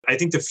I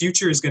think the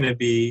future is going to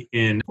be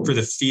for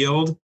the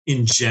field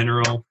in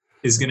general,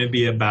 is going to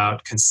be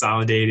about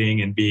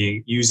consolidating and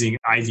using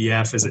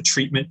IVF as a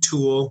treatment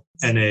tool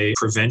and a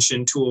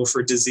prevention tool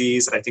for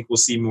disease. I think we'll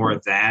see more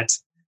of that.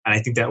 And I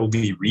think that will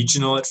be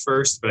regional at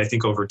first, but I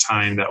think over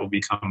time that will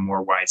become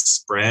more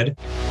widespread.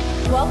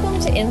 Welcome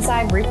to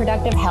Inside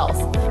Reproductive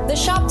Health, the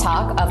shop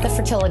talk of the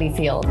fertility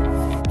field.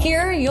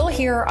 Here, you'll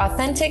hear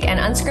authentic and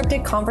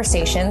unscripted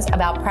conversations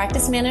about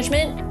practice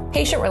management,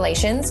 patient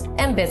relations,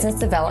 and business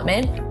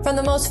development from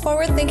the most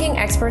forward-thinking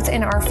experts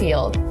in our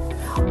field.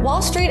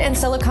 Wall Street and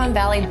Silicon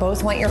Valley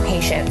both want your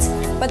patients,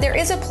 but there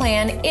is a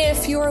plan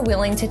if you are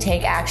willing to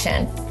take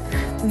action.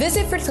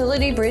 Visit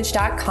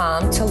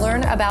fertilitybridge.com to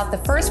learn about the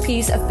first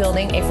piece of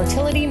building a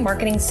fertility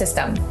marketing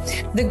system,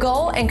 the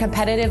goal and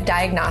competitive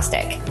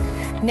diagnostic.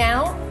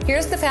 Now,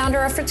 here's the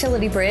founder of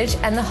Fertility Bridge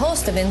and the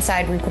host of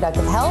Inside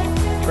Reproductive Health,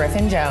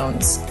 Griffin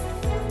Jones.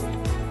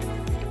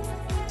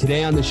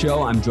 Today on the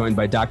show, I'm joined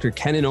by Dr.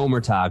 Kenan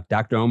Omertag.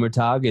 Dr.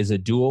 Omertag is a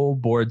dual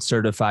board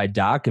certified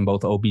doc in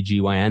both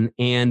OBGYN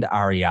and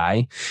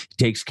REI. He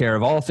takes care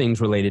of all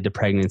things related to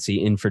pregnancy,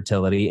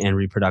 infertility, and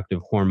reproductive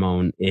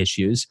hormone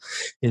issues.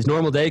 His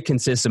normal day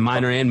consists of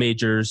minor and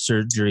major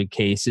surgery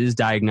cases,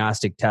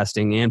 diagnostic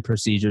testing, and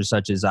procedures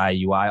such as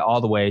IUI, all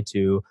the way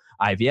to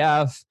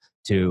IVF,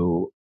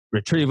 to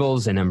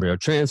retrievals and embryo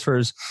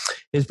transfers.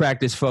 His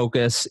practice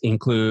focus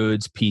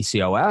includes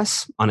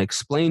PCOS,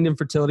 unexplained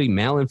infertility,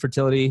 male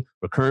infertility,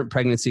 recurrent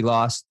pregnancy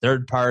loss,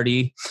 third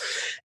party,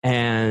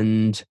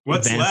 and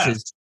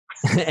advances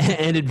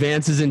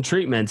in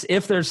treatments.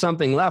 If there's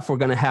something left, we're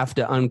going to have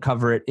to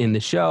uncover it in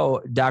the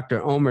show. Dr.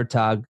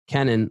 Omertag,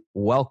 Kenan,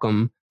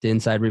 welcome to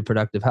Inside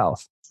Reproductive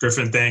Health.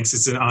 Griffin, thanks.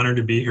 It's an honor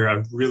to be here.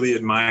 I've really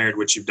admired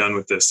what you've done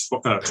with this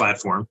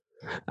platform.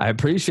 I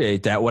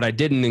appreciate that. What I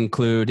didn't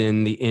include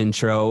in the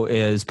intro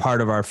is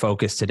part of our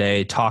focus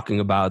today,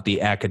 talking about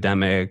the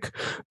academic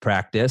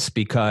practice,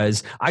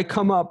 because I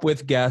come up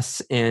with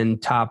guests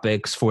and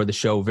topics for the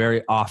show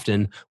very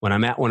often when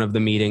I'm at one of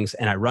the meetings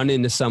and I run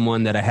into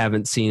someone that I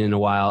haven't seen in a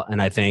while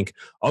and I think,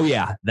 oh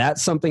yeah,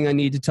 that's something I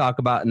need to talk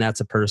about and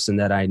that's a person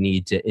that I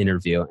need to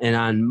interview. And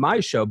on my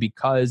show,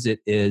 because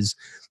it is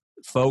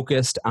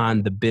focused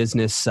on the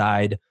business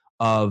side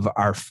of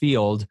our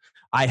field,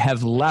 I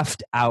have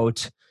left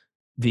out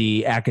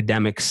the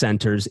academic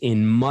centers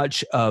in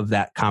much of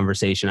that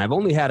conversation. I've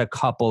only had a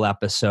couple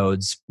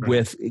episodes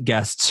with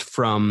guests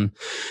from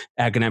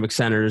academic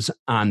centers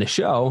on the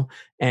show,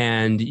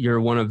 and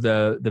you're one of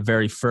the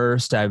very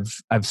first. I've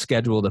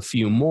scheduled a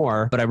few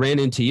more, but I ran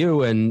into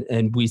you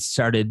and we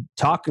started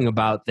talking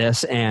about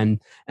this,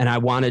 and I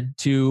wanted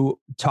to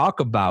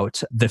talk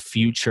about the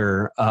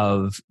future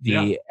of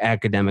the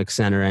academic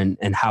center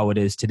and how it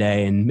is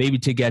today. And maybe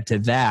to get to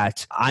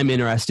that, I'm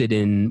interested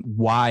in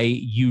why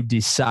you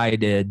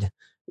decided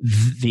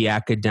the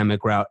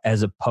academic route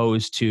as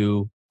opposed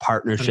to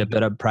partnership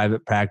at a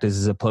private practice,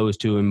 as opposed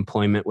to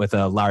employment with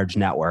a large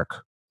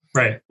network.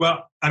 Right.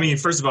 Well, I mean,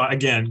 first of all,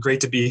 again, great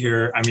to be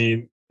here. I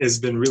mean, it's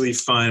been really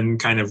fun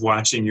kind of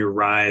watching your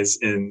rise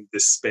in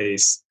this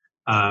space.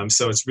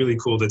 So it's really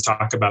cool to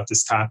talk about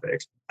this topic.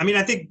 I mean,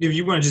 I think if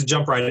you want to just we can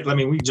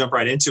jump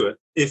right into it.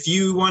 If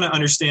you want to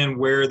understand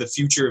where the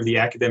future of the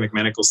academic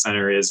medical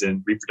center is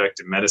in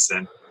reproductive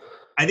medicine,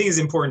 I think it's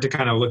important to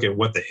kind of look at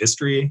what the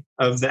history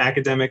of the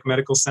academic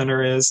medical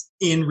center is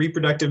in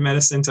reproductive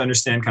medicine to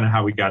understand kind of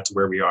how we got to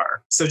where we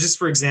are. So just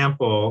for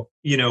example,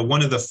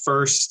 one of the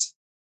first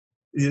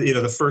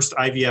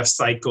IVF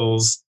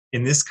cycles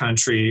in this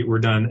country were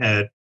done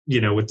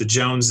with the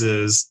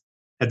Joneses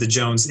at the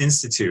Jones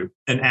Institute,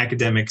 an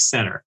academic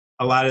center.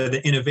 A lot of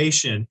the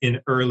innovation in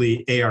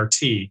early ART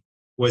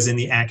was in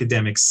the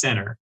academic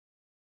center.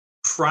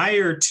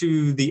 Prior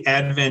to the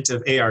advent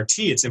of ART,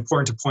 it's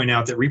important to point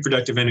out that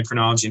reproductive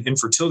endocrinology and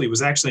infertility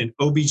was actually an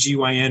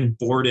OBGYN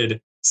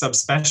boarded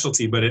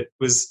subspecialty, but it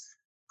was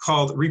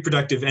called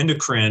reproductive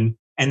endocrine.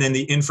 And then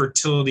the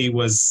infertility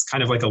was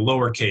kind of like a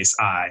lowercase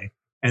I.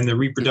 And the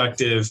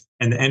reproductive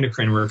and the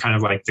endocrine were kind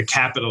of like the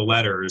capital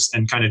letters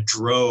and kind of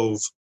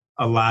drove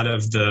a lot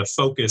of the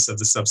focus of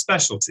the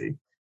subspecialty.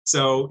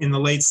 So in the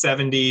late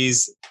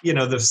 70s,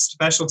 the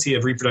specialty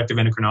of reproductive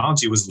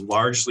endocrinology was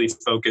largely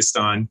focused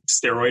on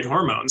steroid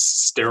hormones,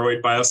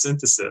 steroid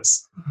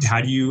biosynthesis.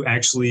 How do you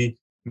actually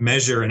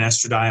measure an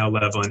estradiol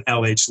level, an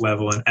LH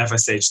level, an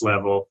FSH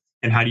level,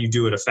 and how do you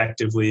do it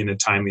effectively in a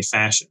timely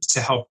fashion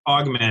to help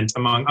augment,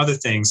 among other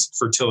things,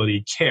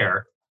 fertility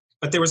care?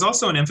 But there was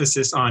also an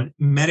emphasis on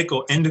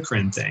medical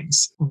endocrine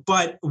things.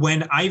 But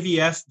when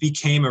IVF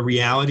became a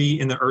reality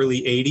in the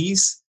early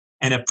 80s,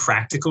 and a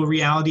practical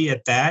reality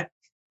at that,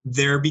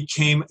 there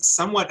became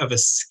somewhat of a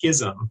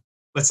schism.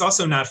 Let's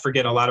also not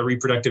forget a lot of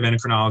reproductive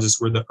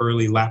endocrinologists were the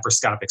early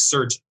laparoscopic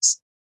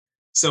surgeons.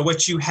 So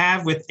what you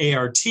have with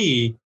ART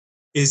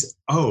is,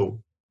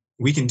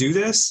 we can do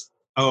this?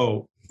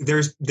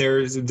 There's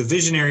the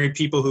visionary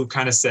people who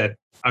kind of said,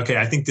 okay,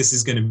 I think this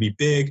is going to be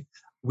big.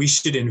 We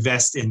should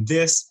invest in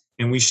this,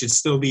 and we should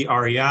still be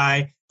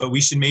REI, but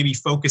we should maybe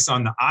focus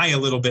on the I a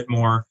little bit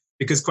more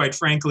because, quite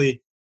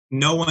frankly,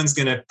 no one's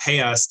going to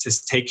pay us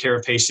to take care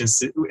of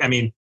patients. I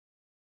mean,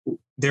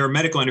 there are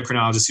medical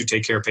endocrinologists who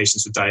take care of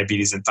patients with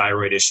diabetes and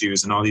thyroid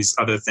issues and all these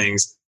other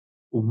things.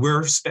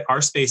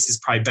 Our space is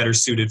probably better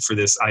suited for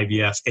this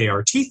IVF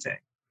ART thing.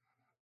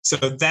 So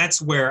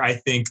that's where I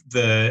think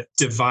the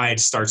divide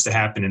starts to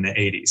happen in the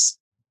 80s.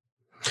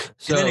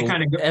 So and then it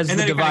kind of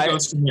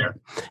goes from there.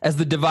 As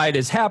the divide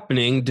is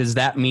happening, does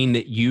that mean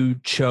that you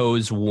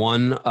chose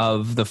one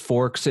of the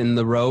forks in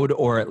the road,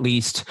 or at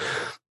least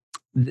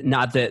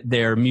not that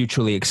they're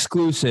mutually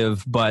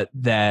exclusive, but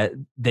that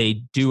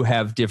they do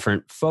have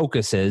different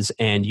focuses,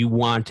 and you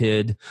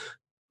wanted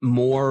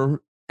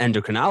more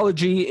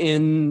endocrinology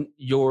in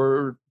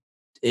your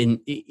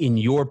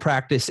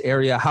practice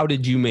area? How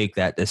did you make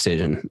that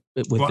decision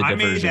with the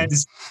diversion?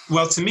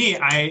 To me,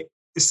 I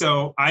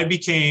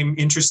became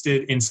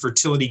interested in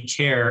fertility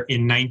care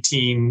in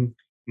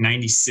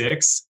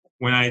 1996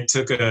 when I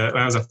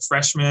was a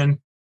freshman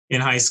in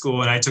high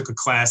school, and I took a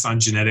class on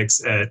genetics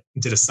did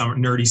a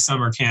nerdy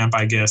summer camp,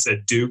 I guess,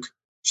 at Duke.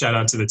 Shout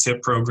out to the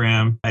TIP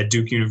program at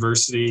Duke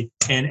University.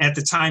 And at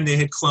the time they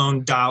had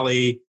cloned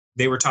Dolly.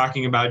 They were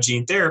talking about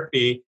gene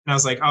therapy. And I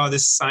was like, oh,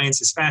 this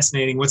science is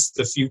fascinating. What's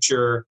the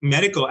future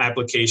medical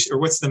application, or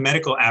what's the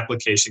medical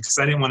application? Because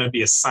I didn't want to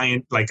be a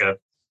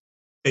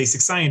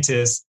basic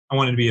scientist. I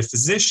wanted to be a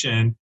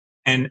physician.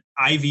 And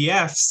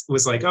IVF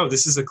was like, oh,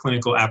 this is a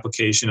clinical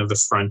application of the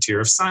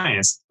frontier of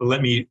science.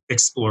 Let me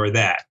explore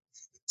that.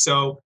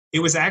 So it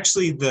was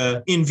actually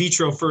the in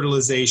vitro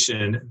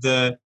fertilization,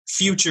 the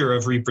future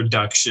of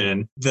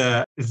reproduction,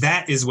 that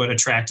is what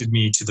attracted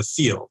me to the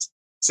field.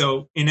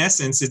 So in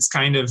essence, it's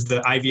kind of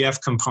the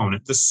IVF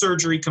component. The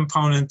surgery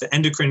component, the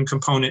endocrine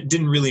component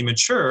didn't really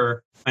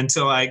mature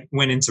until I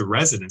went into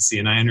residency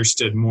and I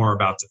understood more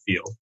about the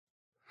field.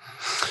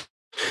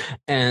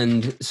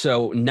 And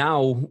so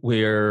now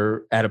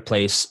we're at a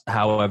place,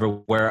 however,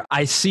 where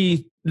I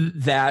see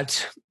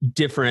that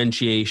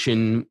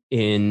differentiation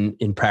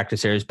in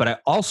practice areas, but I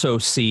also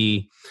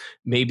see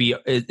maybe,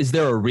 is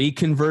there a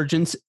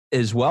reconvergence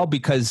as well?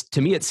 Because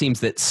to me, it seems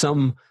that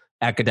some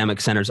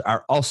academic centers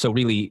are also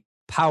really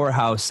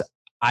powerhouse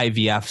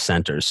IVF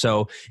centers.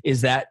 So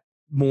is that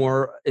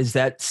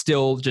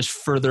still just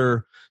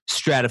further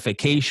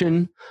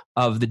stratification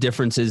of the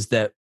differences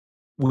that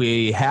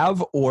we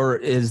have, or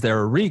is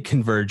there a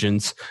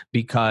reconvergence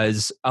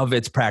because of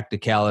its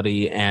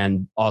practicality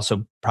and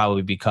also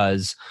probably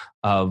because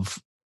of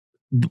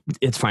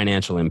its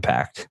financial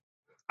impact?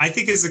 I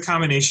think it's a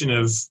combination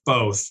of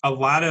both.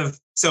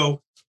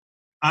 So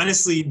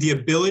honestly, the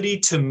ability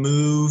to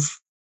move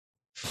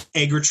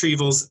egg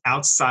retrievals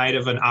outside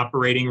of an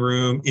operating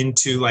room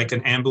into like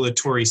an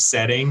ambulatory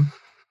setting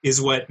is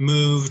what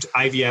moved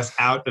IVF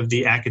out of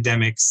the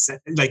academics.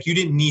 Like, you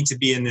didn't need to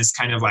be in this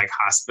kind of like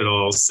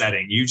hospital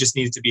setting. You just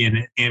needed to be in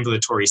an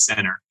ambulatory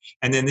center.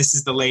 And then this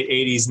is the late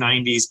 80s,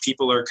 90s.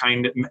 People are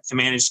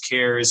managed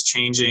care is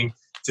changing.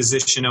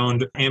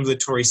 Physician-owned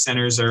ambulatory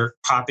centers are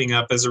popping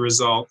up as a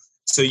result.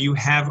 So you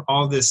have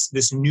all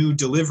this new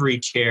delivery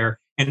care,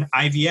 and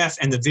IVF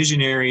and the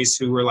visionaries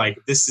who were like,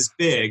 this is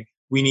big,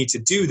 we need to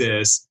do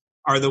this,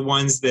 are the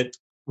ones that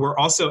were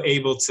also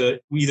able to,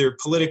 either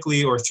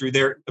politically or through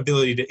their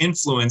ability to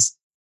influence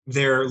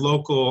their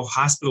local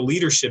hospital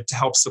leadership, to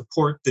help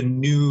support the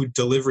new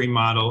delivery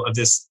model of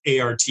this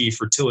ART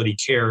fertility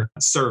care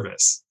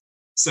service.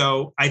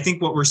 So I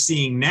think what we're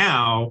seeing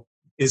now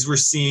is we're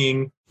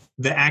seeing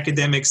the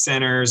academic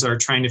centers are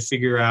trying to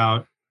figure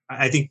out,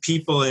 I think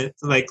people are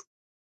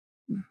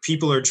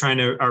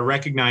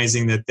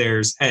recognizing that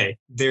there's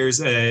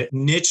a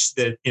niche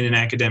that in an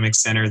academic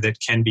center that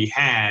can be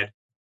had.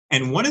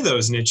 And one of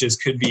those niches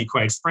could be,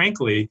 quite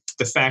frankly,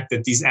 the fact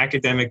that these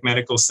academic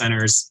medical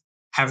centers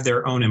have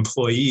their own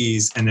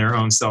employees and their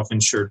own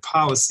self-insured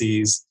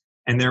policies.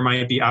 And there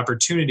might be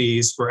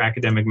opportunities for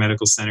academic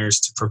medical centers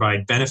to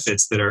provide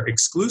benefits that are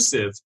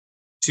exclusive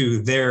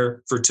to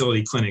their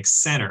fertility clinic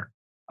center,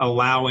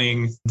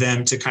 allowing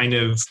them to kind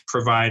of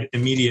provide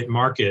immediate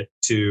market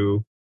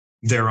to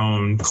their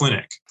own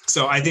clinic.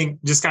 So I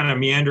think, just kind of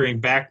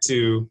meandering back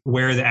to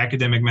where the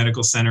academic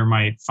medical center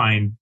might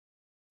find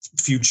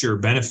future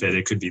benefit,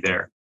 it could be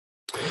there.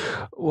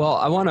 Well,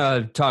 I want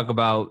to talk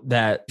about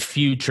that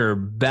future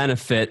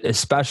benefit,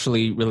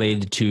 especially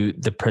related to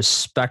the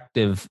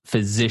prospective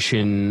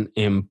physician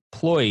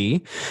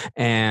employee,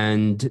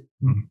 and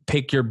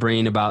pick your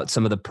brain about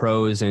some of the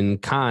pros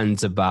and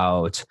cons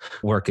about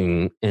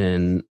working in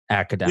an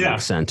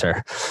academic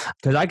center.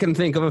 Because I can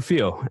think of a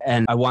few,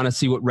 and I want to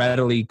see what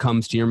readily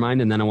comes to your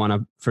mind, and then I want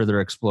to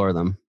further explore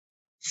them.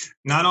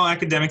 Not all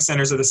academic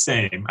centers are the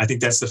same. I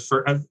think that's the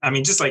first.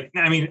 Honestly,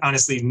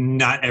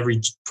 not every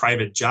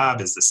private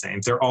job is the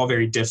same. They're all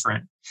very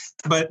different.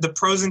 But the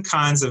pros and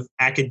cons of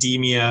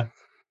academia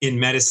in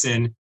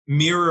medicine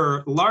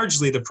mirror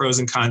largely the pros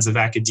and cons of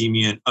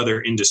academia in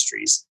other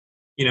industries.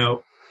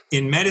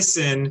 In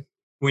medicine,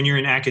 when you're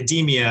in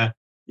academia,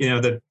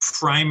 the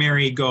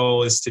primary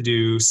goal is to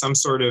do some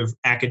sort of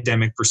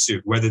academic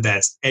pursuit, whether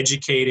that's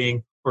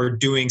educating or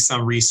doing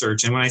some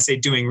research. And when I say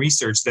doing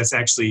research, that's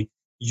actually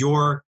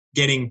you're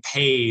getting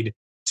paid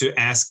to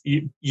ask,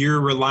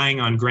 you're relying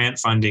on grant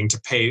funding to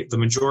pay the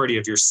majority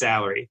of your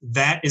salary.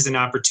 That is an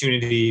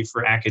opportunity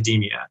for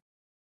academia.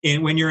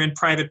 And when you're in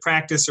private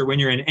practice or when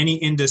you're in any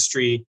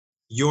industry,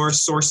 your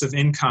source of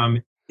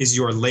income is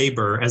your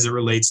labor as it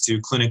relates to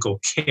clinical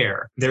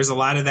care. There's a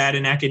lot of that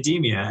in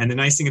academia. And the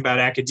nice thing about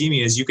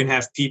academia is you can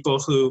have people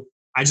who,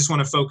 I just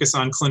want to focus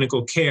on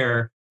clinical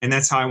care and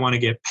that's how I want to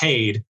get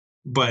paid.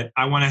 But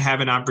I want to have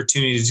an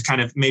opportunity to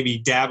kind of maybe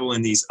dabble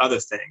in these other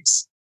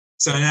things.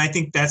 So, and I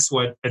think that's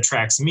what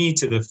attracts me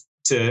to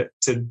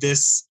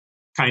this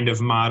kind of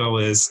model,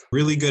 is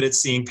really good at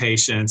seeing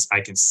patients.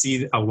 I can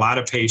see a lot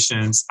of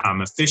patients.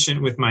 I'm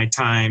efficient with my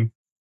time,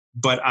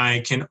 but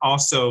I can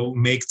also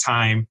make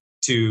time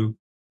to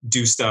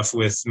do stuff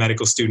with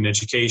medical student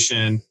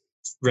education,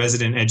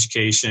 resident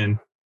education.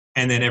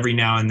 And then every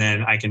now and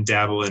then I can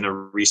dabble in a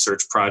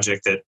research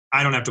project that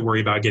I don't have to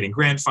worry about getting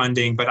grant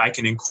funding, but I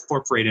can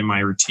incorporate in my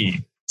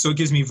routine. So it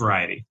gives me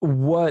variety.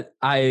 What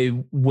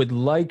I would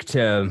like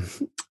to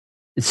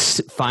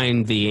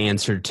find the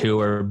answer to,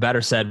 or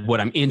better said,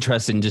 what I'm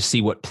interested in to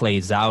see what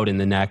plays out in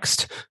the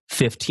next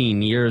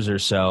 15 years or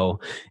so,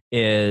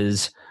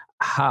 is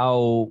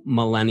how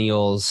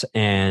millennials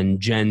and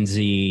Gen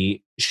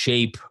Z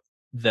shape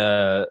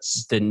the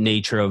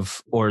nature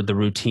of, or the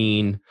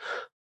routine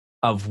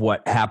of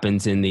what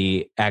happens in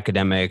the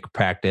academic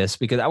practice.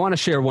 Because I want to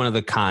share one of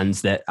the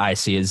cons that I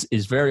see is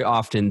very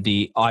often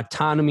the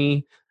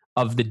autonomy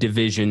of the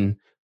division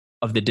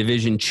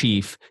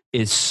chief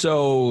is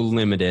so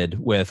limited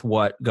with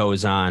what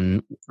goes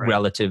on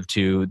relative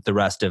to the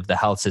rest of the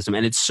health system.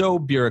 And it's so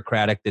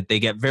bureaucratic that they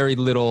get very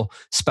little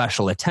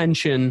special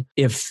attention.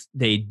 If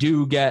they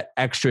do get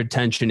extra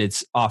attention,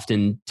 it's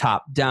often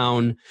top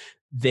down.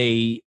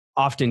 They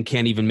often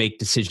can't even make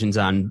decisions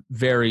on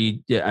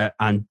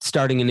on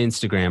starting an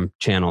Instagram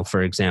channel,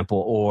 for example,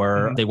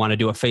 or they want to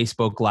do a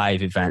Facebook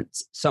Live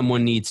event.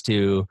 Someone needs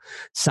to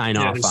sign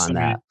off on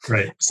that.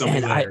 Right. So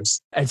many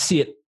layers. I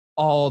see it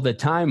all the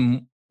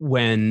time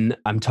when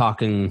I'm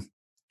talking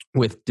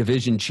with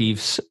division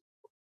chiefs,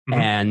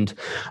 and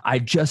I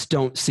just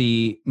don't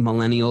see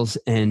millennials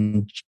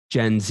and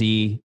Gen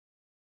Z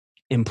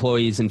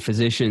employees and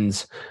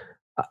physicians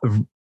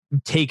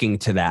taking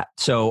to that.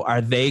 So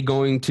are they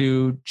going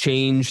to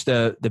change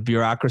the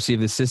bureaucracy of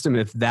the system?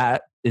 If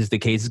that is the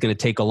case, it's going to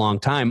take a long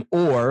time.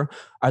 Or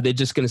are they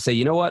just going to say,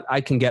 you know what,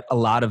 I can get a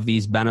lot of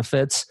these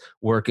benefits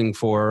working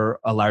for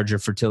a larger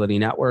fertility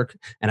network,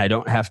 and I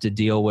don't have to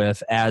deal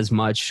with as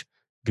much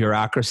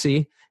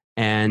bureaucracy?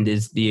 And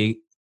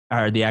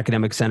are the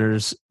academic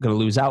centers going to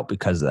lose out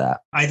because of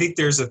that? I think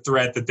there's a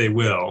threat that they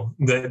will,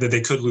 that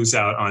they could lose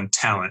out on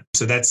talent.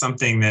 So that's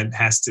something that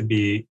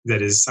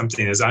is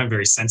something that I'm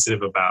very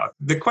sensitive about.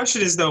 The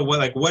question is, though,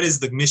 what is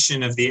the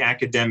mission of the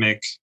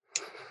academic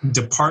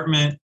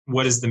department?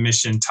 What is the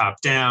mission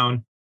top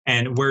down?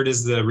 And where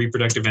does the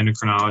reproductive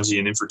endocrinology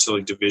and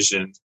infertility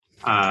division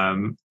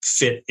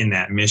fit in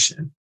that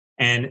mission?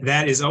 And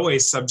that is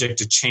always subject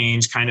to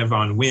change, kind of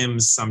on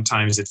whims.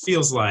 Sometimes it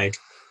feels like.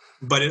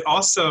 But it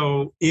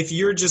also, if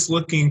you're just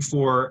looking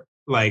for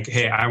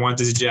hey, I want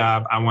this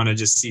job, I want to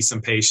just see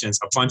some patients,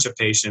 a bunch of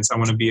patients, I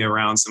want to be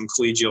around some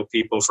collegial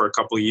people for a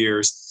couple of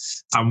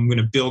years, I'm going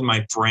to build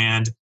my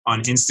brand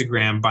on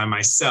Instagram by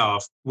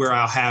myself, where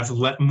I'll have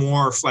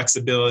more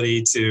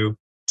flexibility to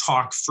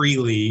talk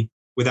freely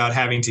without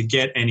having to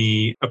get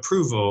any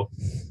approval.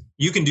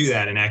 You can do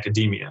that in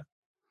academia.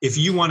 If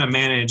you want to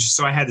manage,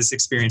 so I had this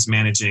experience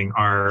managing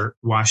our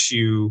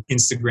WashU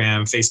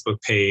Instagram,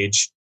 Facebook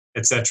page,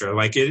 etc.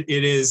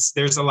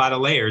 There's a lot of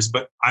layers,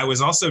 but I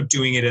was also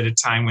doing it at a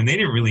time when they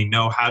didn't really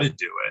know how to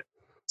do it.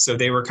 So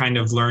they were kind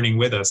of learning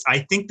with us. I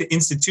think the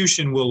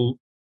institution will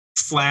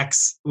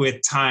flex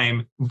with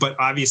time, but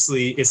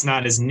obviously it's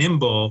not as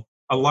nimble.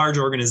 A large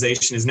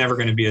organization is never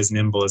going to be as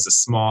nimble as a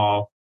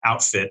small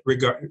outfit,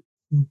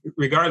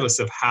 regardless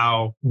of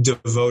how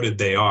devoted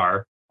they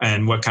are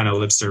and what kind of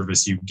lip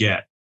service you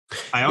get.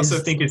 I also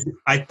think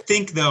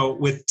though,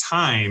 with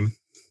time,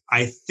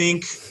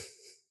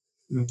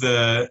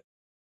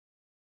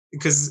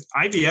 because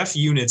IVF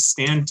units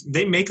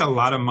they make a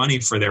lot of money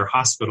for their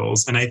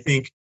hospitals. And I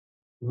think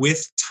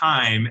with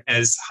time,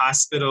 as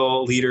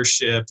hospital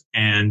leadership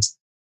and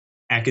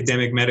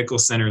academic medical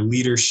center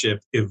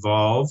leadership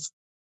evolve,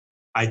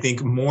 I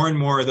think more and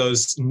more of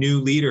those new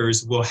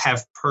leaders will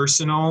have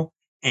personal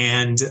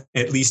and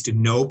at least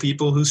know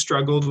people who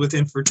struggled with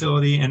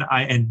infertility and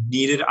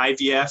needed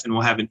IVF, and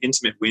will have an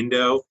intimate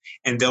window,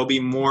 and they'll be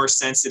more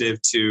sensitive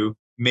to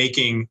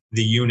making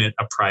the unit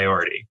a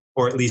priority,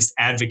 or at least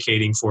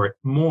advocating for it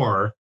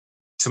more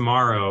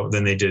tomorrow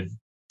than they did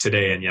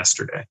today and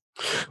yesterday.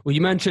 Well,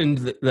 you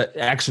mentioned that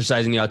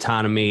exercising the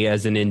autonomy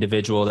as an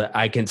individual, that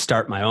I can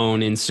start my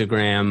own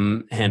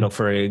Instagram handle,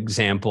 for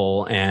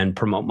example, and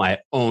promote my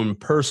own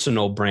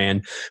personal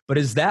brand. But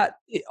is that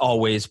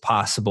always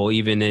possible?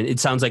 Even, and it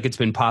sounds like it's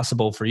been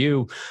possible for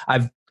you.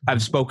 I've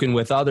spoken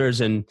with others,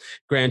 and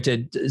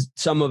granted,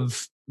 some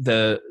of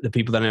the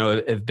people that I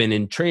know have been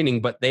in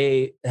training, but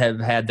they have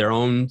had their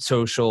own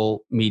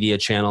social media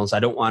channels. I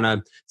don't want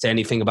to say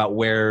anything about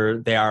where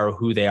they are or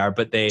who they are,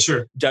 but they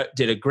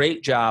did a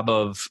great job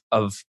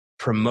of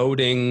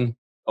promoting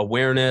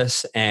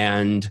awareness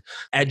and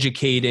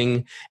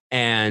educating,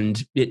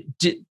 and it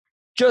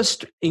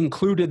just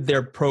included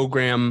their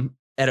program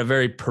at a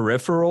very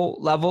peripheral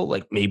level.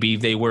 Like maybe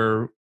they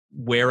were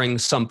wearing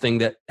something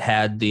that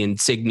had the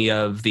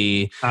insignia of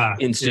the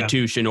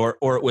institution, or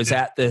it was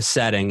at this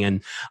setting,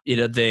 and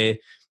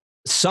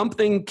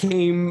something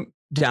came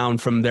down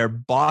from their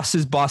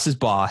boss's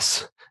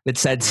boss that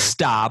said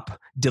stop,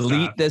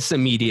 delete this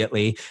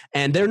immediately,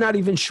 and they're not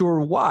even sure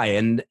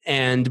why,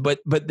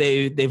 but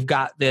they've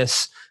got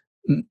this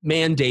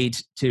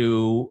mandate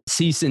to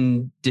cease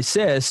and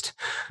desist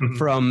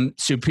from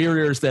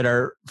superiors that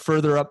are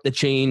further up the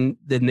chain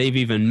than they've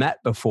even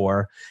met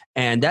before.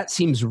 And that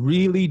seems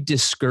really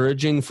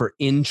discouraging for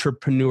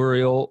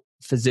entrepreneurial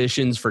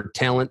physicians, for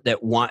talent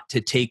that want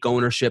to take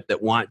ownership,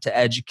 that want to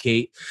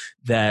educate,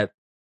 that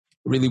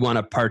really want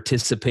to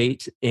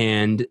participate.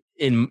 And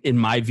in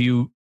my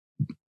view,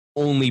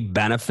 only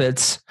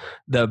benefits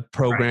the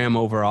program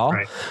overall.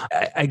 Right.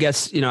 I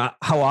guess,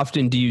 how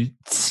often do you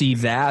see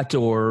that,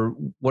 or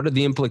what are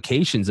the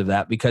implications of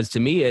that? Because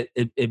to me,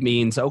 it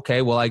means,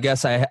 okay, well, I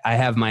guess I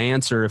have my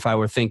answer if I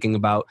were thinking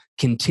about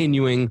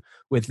continuing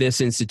with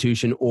this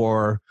institution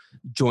or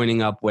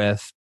joining up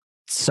with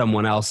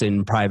someone else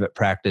in private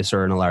practice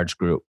or in a large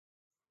group.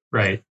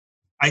 Right.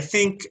 I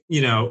think,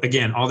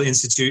 again, all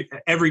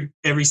the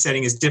every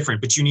setting is different,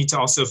 but you need to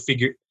also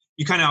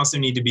you kind of also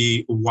need to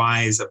be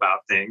wise about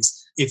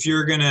things. If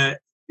you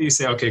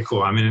say, okay,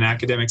 cool, I'm in an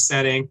academic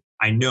setting.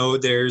 I know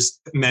there's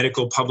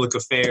medical public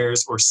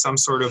affairs or some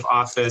sort of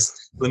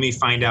office. Let me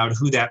find out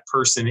who that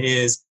person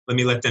is. Let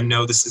me let them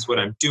know this is what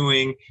I'm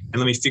doing. And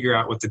let me figure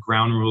out what the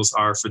ground rules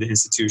are for the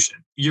institution.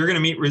 There are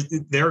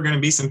going to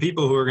be some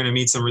people who are going to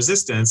meet some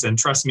resistance. And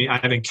trust me,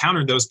 I've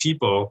encountered those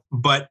people.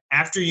 But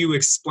after you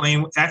just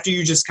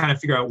kind of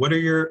figure out what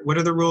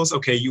are the rules?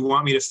 Okay, you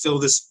want me to fill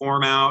this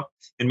form out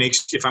and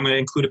if I'm going to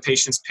include a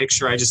patient's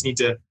picture, I just need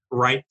to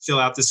fill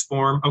out this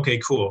form. Okay,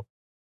 cool.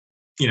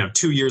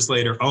 2 years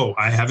later,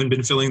 I haven't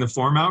been filling the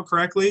form out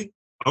correctly.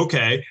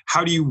 Okay,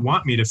 how do you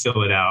want me to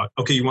fill it out?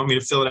 Okay, you want me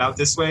to fill it out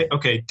this way?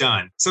 Okay,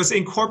 done. So it's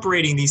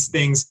incorporating these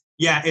things.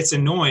 Yeah, it's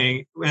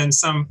annoying. And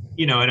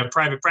in a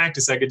private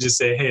practice, I could just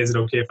say, hey, is it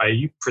okay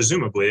if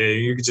presumably,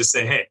 you could just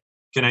say, hey,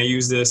 can I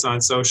use this on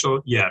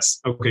social?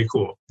 Yes. Okay,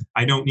 cool.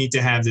 I don't need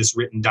to have this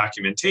written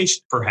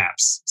documentation.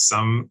 Perhaps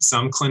some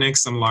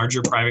clinics, some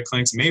larger private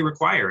clinics may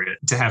require it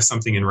to have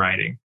something in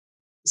writing.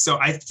 So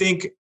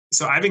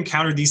I've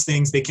encountered these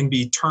things. They can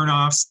be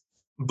turnoffs,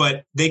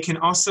 but they can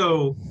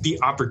also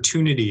be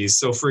opportunities.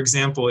 So for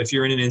example, if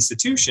you're in an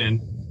institution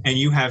and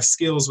you have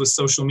skills with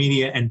social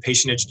media and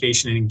patient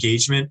education and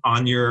engagement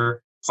on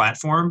your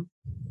platform,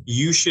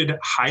 you should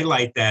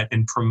highlight that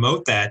and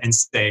promote that and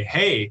say,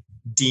 hey,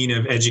 Dean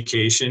of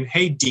Education,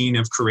 hey, Dean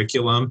of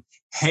Curriculum,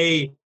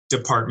 hey,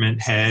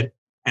 department head.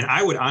 And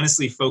I would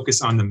honestly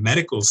focus on the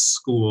medical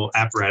school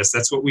apparatus.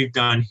 That's what we've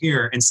done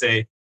here, and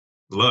say,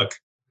 look,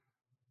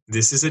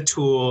 this is a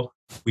tool.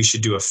 We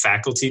should do a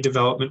faculty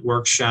development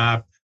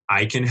workshop.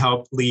 I can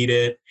help lead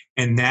it.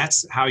 And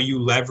that's how you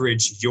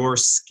leverage your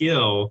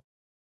skill.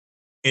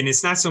 And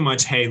it's not so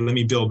much, hey, let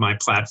me build my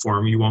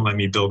platform. You won't let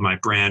me build my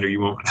brand, or you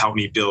won't help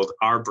me build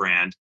our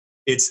brand.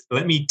 It's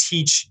let me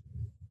teach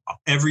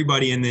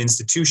everybody in the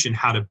institution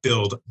how to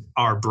build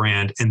our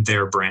brand and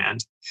their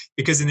brand.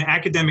 Because in the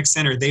academic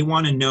center, they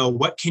want to know,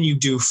 what can you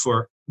do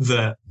for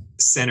the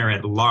center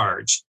at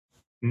large?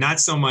 Not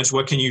so much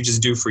what can you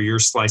just do for your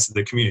slice of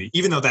the community.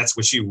 Even though that's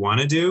what you want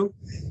to do,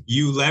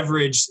 you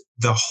leverage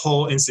the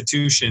whole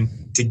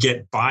institution to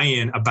get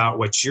buy-in about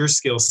what your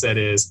skill set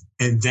is,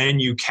 and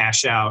then you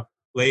cash out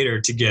later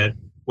to get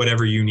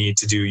whatever you need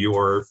to do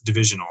your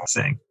divisional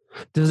thing.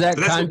 Does that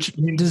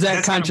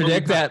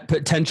contradict that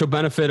potential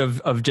benefit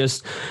of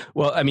just,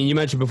 well, I mean, you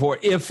mentioned before,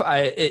 if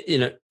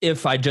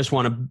I just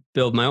want to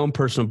build my own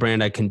personal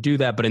brand, I can do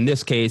that. But in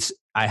this case,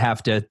 I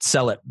have to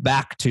sell it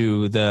back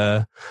to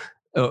the,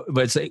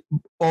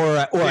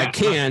 I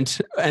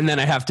can't, and then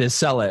I have to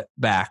sell it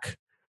back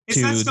to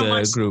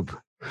the group.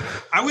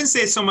 I wouldn't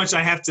say so much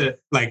I have to,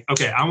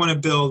 I want to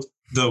build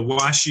the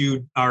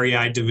WashU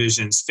REI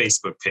division's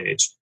Facebook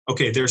page.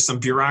 Okay, there's some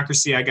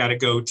bureaucracy I got to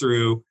go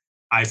through.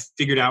 I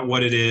figured out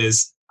what it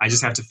is. I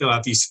just have to fill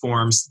out these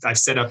forms. I've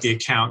set up the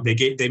account.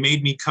 They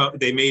made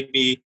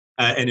me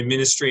an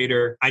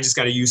administrator. I just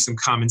got to use some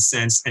common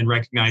sense and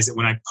recognize that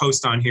when I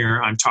post on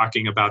here, I'm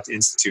talking about the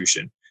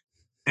institution,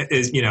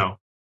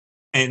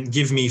 and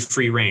give me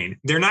free reign.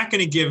 They're not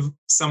going to give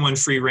someone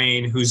free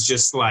reign who's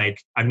just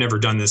like, I've never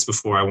done this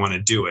before, I want to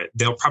do it.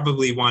 They'll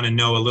probably want to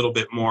know a little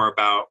bit more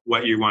about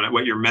what your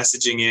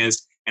messaging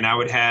is. And I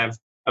would have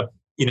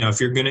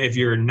if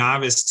you're a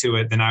novice to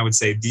it, then I would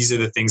say, these are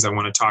the things I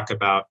want to talk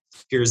about.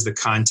 Here's the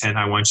content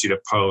I want you to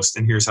post,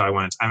 and here's how I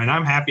want it.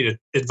 I'm happy to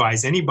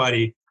advise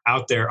anybody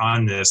out there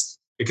on this,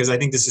 because I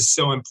think this is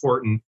so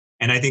important.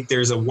 And I think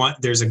there's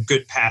a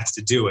good path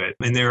to do it.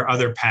 And there are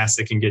other paths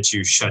that can get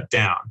you shut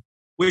down,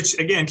 which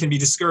again can be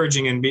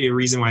discouraging and be a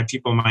reason why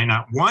people might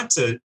not want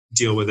to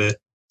deal with it.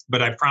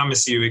 But I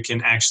promise you, it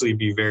can actually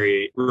be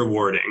very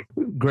rewarding.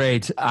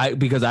 Great.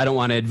 Because I don't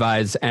want to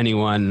advise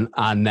anyone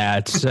on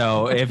that.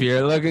 So if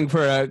you're looking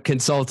for a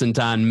consultant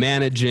on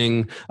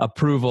managing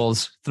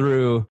approvals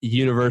through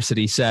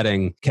university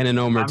setting, Kenan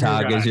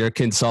Omertag is your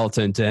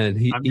consultant, and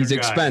he's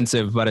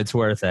expensive, but it's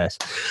worth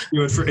it.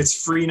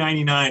 It's free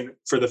 $99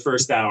 for the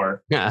first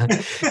hour.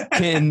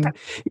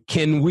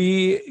 Can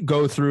we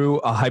go through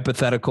a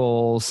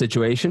hypothetical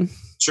situation?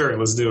 Sure,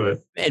 let's do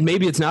it. And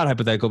maybe it's not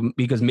hypothetical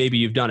because maybe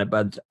you've done it,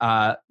 but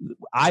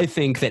I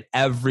think that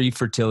every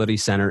fertility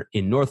center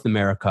in North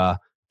America,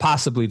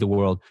 possibly the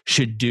world,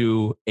 should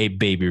do a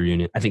baby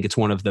reunion. I think it's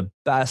one of the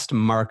best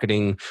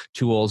marketing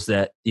tools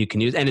that you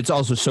can use. And it's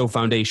also so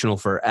foundational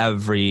for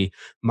every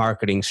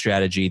marketing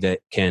strategy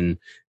that can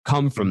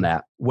come from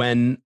that.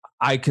 When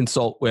I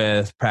consult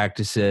with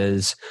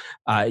practices,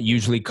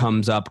 usually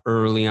comes up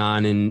early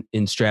on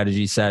in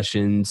strategy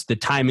sessions. The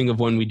timing of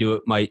when we do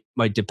it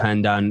might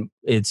depend on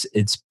its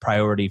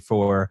priority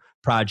for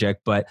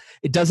project, but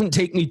it doesn't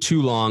take me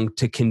too long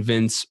to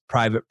convince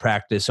private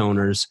practice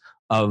owners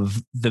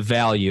of the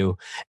value.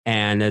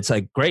 And it's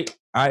like, great.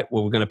 All right,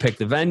 well, we're going to pick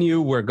the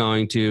venue. We're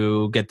going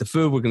to get the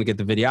food. We're going to get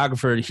the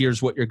videographer.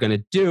 Here's what you're going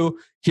to do.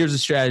 Here's a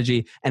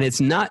strategy. And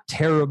it's not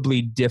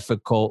terribly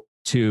difficult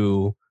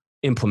to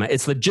implement.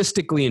 It's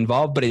logistically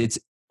involved, but it's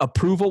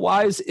approval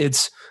wise,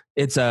 it's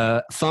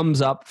a thumbs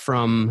up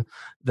from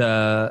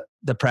the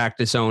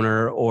practice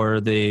owner or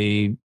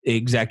the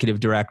executive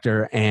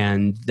director,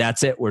 and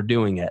that's it. We're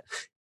doing it.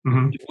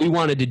 Mm-hmm. If we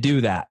wanted to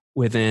do that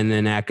within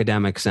an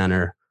academic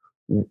center,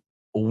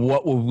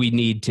 what would we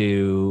need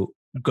to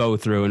go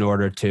through in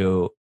order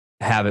to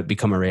have it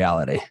become a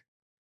reality?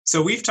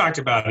 So we've talked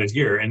about it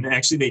here, and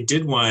actually they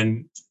did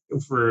one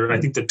for, I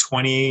think, the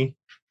 20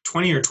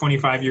 or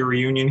 25-year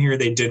reunion here.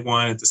 They did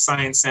one at the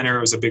Science Center.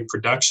 It was a big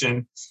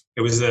production.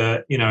 It was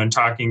and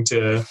talking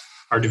to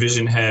our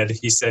division head,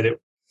 he said it,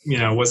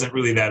 wasn't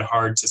really that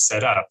hard to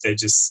set up. They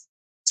just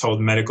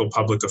told medical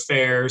public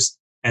affairs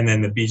and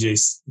then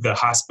the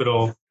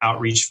hospital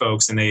outreach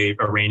folks, and they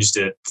arranged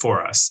it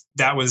for us.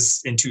 That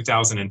was in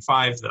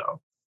 2005 though.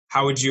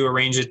 How would you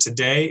arrange it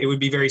today? It would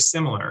be very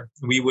similar.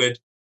 We would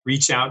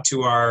reach out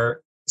to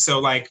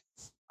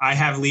I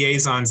have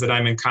liaisons that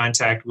I'm in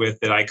contact with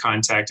that I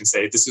contact and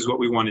say, this is what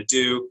we want to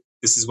do.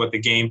 This is what the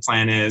game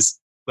plan is.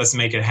 Let's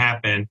make it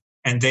happen.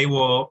 And they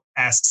will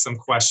ask some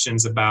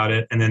questions about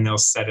it, and then they'll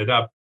set it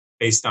up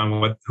based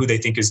on who they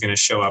think is going to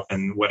show up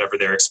and whatever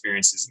their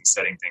experience is in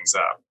setting things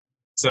up.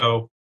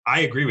 So I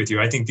agree with you.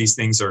 I think these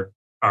things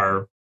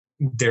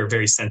they're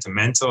very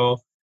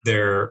sentimental.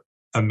 They're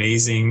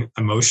amazing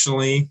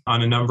emotionally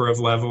on a number of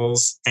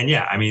levels. And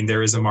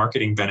there is a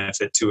marketing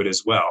benefit to it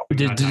as well.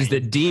 Does the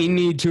dean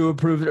need to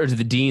approve it, or does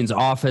the dean's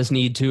office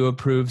need to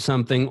approve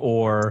something,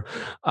 or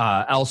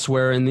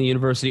elsewhere in the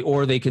university?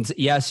 Or they can say,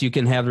 yes, you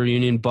can have a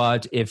reunion,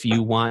 but if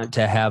you want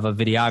to have a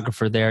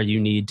videographer there, you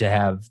need to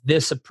have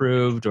this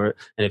approved, and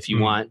if you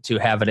want to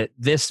have it at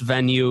this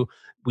venue,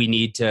 we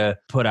need to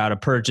put out a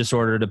purchase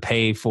order to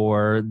pay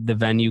for the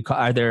venue.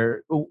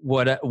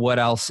 What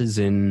else is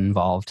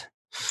involved?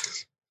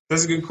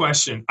 That's a good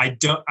question. I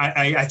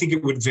think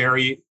it would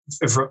vary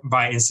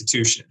by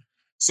institution.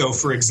 So,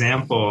 for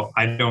example,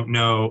 I don't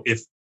know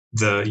if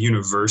the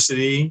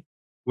university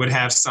would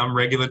have some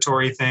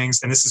regulatory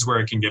things, and this is where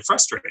it can get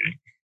frustrating.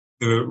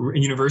 The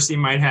university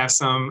might have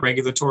some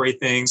regulatory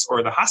things,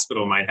 or the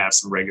hospital might have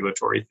some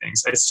regulatory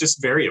things. It's just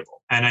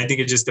variable. And I think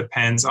it just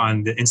depends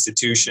on the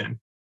institution.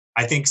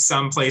 I think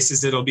some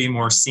places it'll be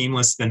more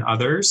seamless than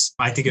others.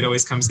 I think it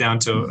always comes down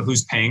to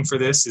who's paying for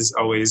this is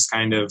always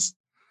kind of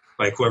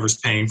like whoever's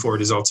paying for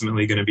it is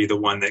ultimately going to be the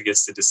one that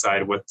gets to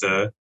decide what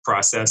the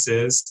process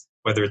is,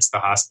 whether it's the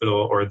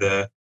hospital or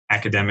the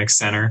academic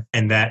center.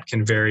 And that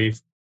can vary.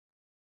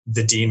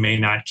 The dean may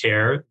not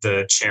care.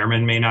 The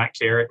chairman may not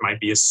care. It might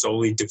be a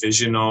solely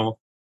divisional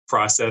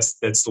process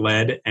that's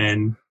led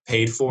and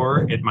paid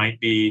for. It might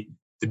be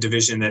the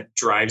division that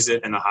drives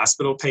it and the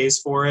hospital pays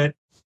for it.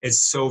 It's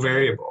so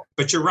variable.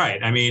 But you're right.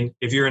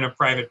 If you're in a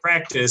private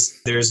practice,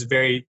 there's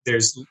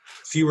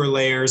fewer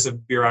layers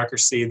of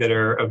bureaucracy that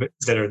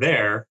are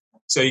there.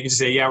 So you can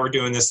say, yeah, we're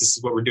doing this. This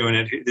is what we're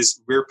doing.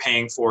 We're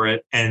paying for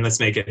it, and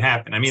let's make it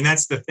happen.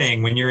 That's the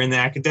thing. When you're in the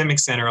academic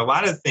center, a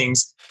lot of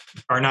things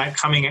are not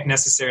coming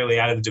necessarily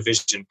out of the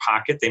division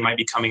pocket. They might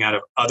be coming out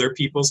of other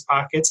people's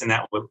pockets, and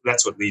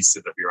that's what leads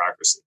to the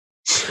bureaucracy.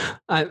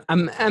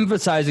 I'm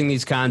emphasizing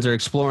these cons or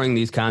exploring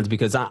these cons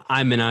because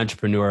I'm an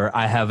entrepreneur.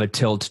 I have a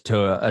tilt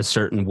to a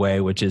certain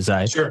way, which is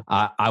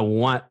I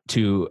want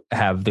to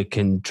have the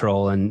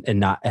control and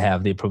not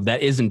have the approval.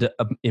 That isn't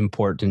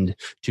important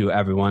to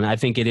everyone. I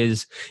think it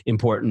is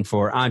important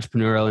for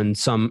entrepreneurial and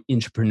some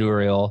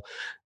entrepreneurial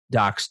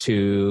docs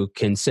to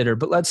consider.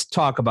 But let's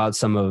talk about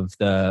some of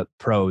the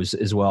pros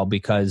as well,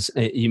 because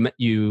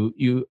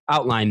you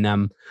outline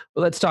them.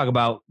 But let's talk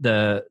about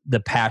the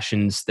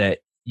passions that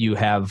you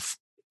have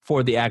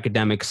for the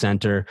academic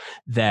center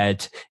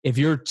that if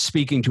you're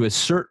speaking to a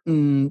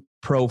certain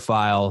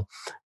profile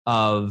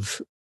of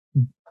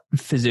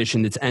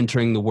physician that's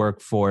entering the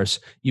workforce,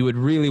 you would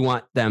really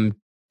want them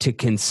to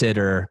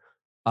consider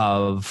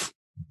of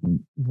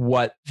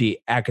what the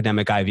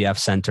academic IVF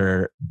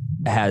center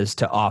has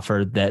to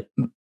offer that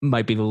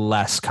might be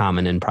less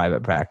common in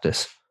private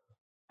practice?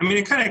 I mean,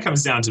 it kind of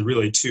comes down to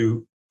really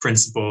two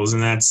principles,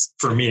 and that's,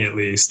 for me at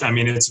least, I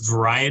mean, it's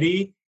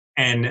variety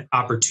and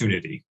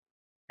opportunity.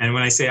 And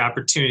when I say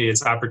opportunity,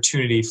 it's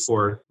opportunity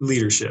for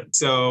leadership.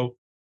 So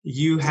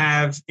you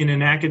have, in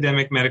an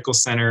academic medical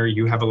center,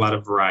 you have a lot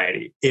of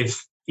variety.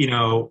 If, if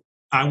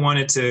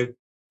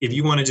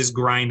you want to just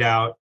grind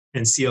out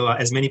and see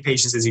as many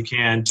patients as you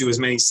can, do as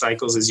many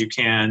cycles as you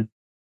can,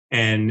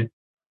 and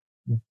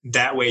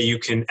that way you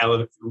can,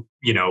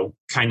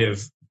 kind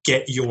of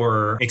get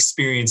your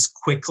experience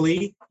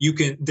quickly,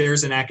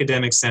 there's an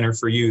academic center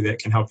for you that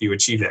can help you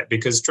achieve that.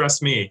 Because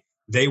trust me,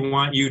 they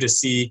want you to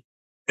see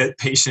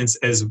patients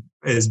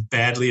as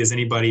badly as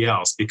anybody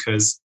else,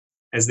 because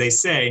as they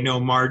say, no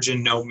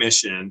margin, no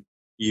mission.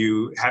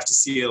 You have to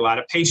see a lot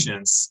of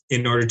patients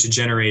in order to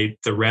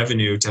generate the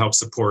revenue to help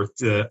support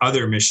the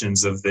other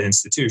missions of the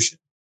institution.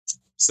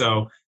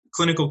 So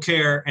clinical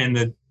care and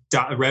the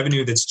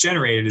revenue that's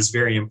generated is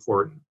very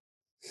important.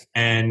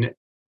 And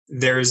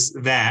there's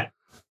that.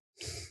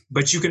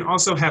 But you can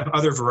also have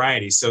other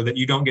varieties so that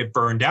you don't get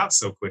burned out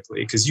so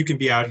quickly, because you can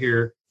be out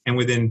here and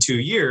within 2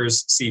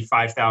 years see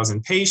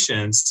 5,000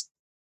 patients.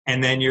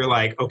 And then you're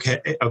like,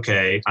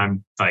 okay,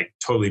 I'm like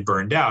totally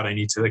burned out. I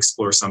need to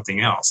explore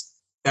something else.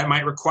 That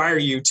might require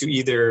you to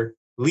either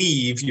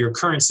leave your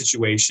current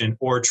situation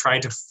or try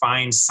to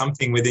find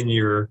something within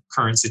your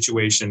current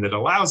situation that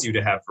allows you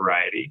to have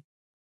variety.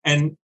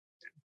 And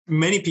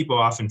many people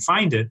often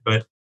find it,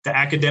 but the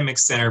academic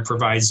center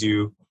provides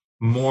you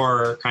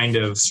more kind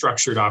of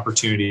structured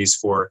opportunities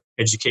for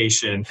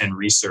education and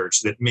research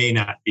that may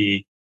not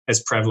be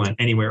as prevalent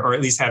anywhere, or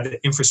at least have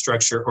the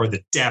infrastructure or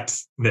the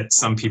depth that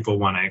some people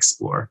want to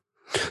explore.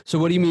 So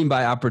what do you mean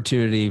by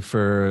opportunity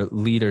for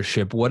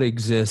leadership? What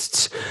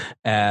exists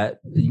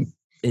in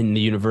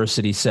the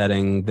university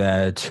setting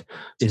that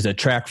is a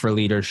track for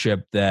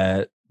leadership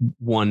that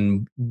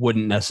one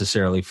wouldn't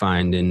necessarily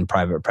find in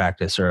private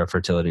practice or a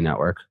fertility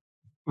network?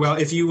 Well,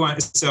 if you want,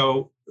 just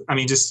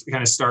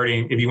kind of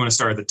starting, if you want to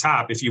start at the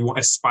top, if you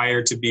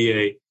aspire to be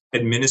a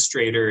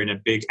administrator in a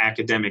big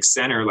academic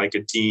center, like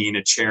a dean,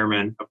 a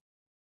chairman,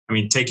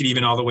 take it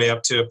even all the way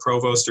up to a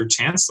provost or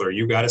chancellor,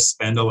 you got to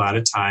spend a lot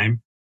of time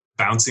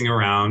bouncing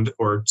around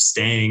or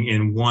staying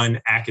in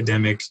one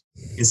academic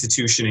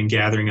institution and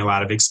gathering a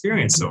lot of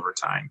experience over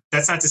time.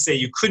 That's not to say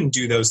you couldn't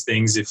do those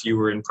things if you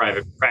were in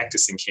private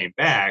practice and came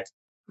back,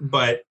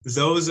 but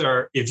those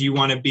are, if you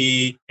want to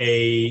be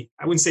I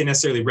wouldn't say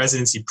necessarily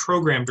residency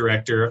program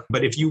director,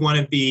 but if you want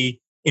to be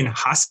in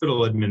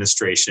hospital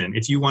administration,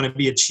 if you want to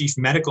be a chief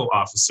medical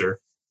officer,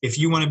 if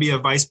you want to be a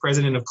vice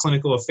president of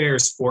clinical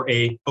affairs for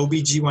a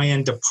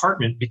OBGYN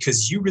department,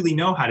 because you really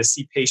know how to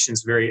see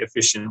patients very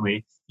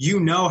efficiently, you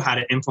know how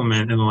to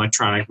implement an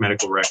electronic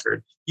medical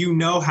record, you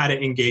know how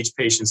to engage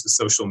patients with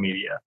social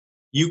media,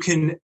 you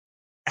can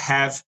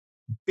have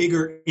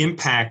bigger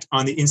impact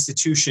on the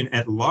institution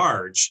at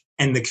large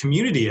and the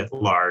community at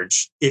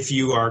large if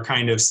you are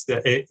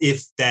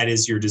if that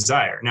is your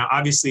desire. Now,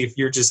 obviously, if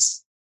you're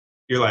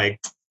like,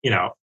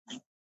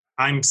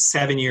 I'm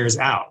 7 years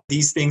out.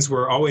 These things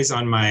were always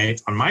on my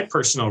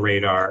personal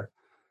radar,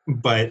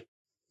 but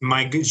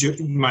my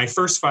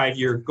first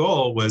 5-year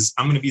goal was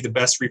I'm going to be the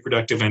best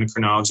reproductive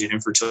endocrinology and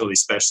infertility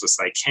specialist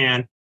I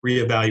can,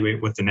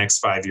 reevaluate what the next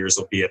 5 years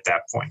will be at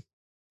that point.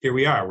 Here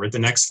we are. We're at the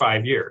next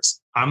 5 years.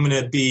 I'm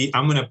going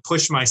to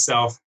push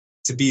myself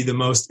to be the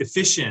most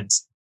efficient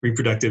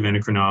reproductive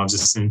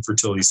endocrinologist and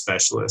fertility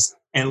specialist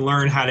and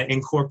learn how to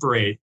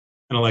incorporate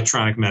an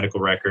electronic medical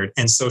record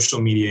and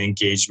social media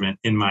engagement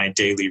in my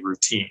daily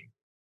routine.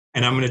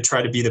 And I'm going to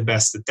try to be the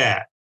best at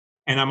that.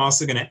 And I'm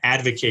also going to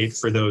advocate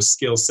for those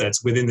skill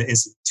sets within the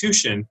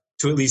institution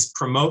to at least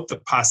promote the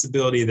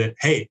possibility that,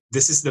 hey,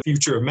 this is the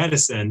future of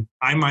medicine.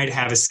 I might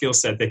have a skill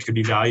set that could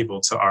be valuable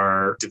to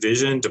our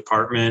division,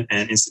 department,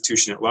 and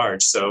institution at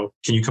large. So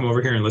can you come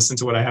over here and listen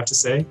to what I have to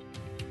say?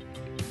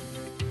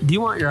 Do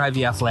you want your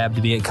IVF lab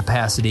to be at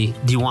capacity?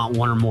 Do you want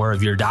one or more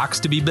of your docs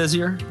to be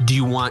busier? Do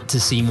you want to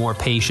see more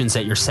patients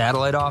at your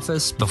satellite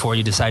office before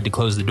you decide to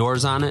close the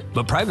doors on it?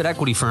 But private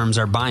equity firms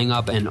are buying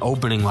up and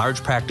opening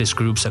large practice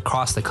groups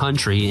across the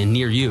country and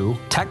near you.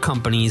 Tech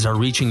companies are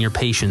reaching your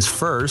patients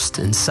first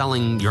and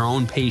selling your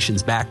own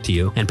patients back to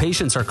you. And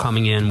patients are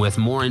coming in with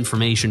more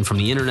information from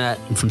the internet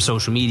and from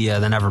social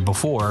media than ever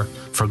before,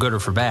 for good or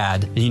for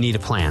bad, and you need a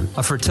plan.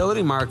 A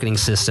fertility marketing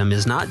system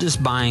is not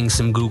just buying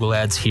some Google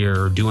ads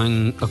here or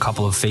doing a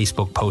couple of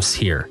Facebook posts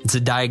here. It's a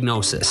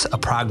diagnosis, a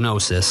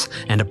prognosis,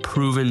 and a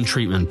proven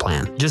treatment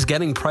plan. Just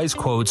getting price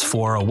quotes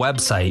for a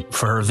website,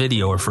 for a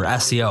video, or for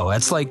SEO,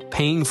 that's like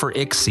paying for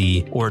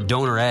ICSI or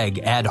donor egg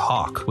ad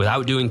hoc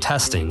without doing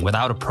testing,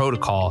 without a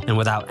protocol, and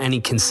without any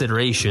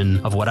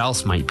consideration of what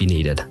else might be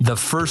needed. The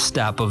first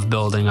step of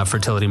building a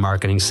fertility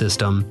marketing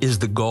system is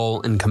the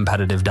goal and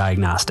competitive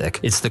diagnostic.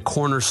 It's the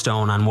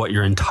cornerstone on what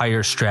your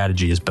entire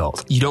strategy is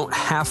built. You don't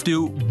have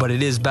to, but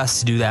it is best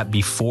to do that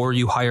before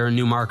you hire a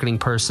new marketing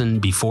person,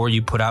 before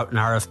you put out an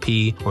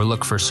RFP or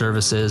look for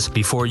services,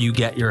 before you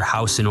get your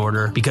house in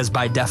order, because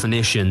by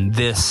definition,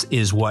 this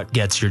is what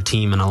gets your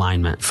team in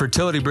alignment.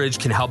 Fertility Bridge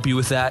can help you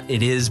with that.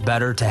 It is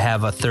better to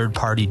have a third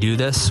party do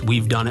this.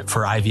 We've done it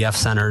for IVF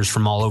centers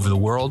from all over the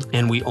world,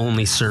 and we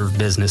only serve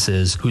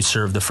businesses who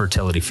serve the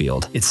fertility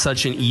field. It's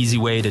such an easy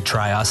way to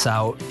try us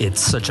out.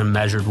 It's such a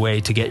measured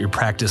way to get your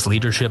practice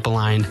leadership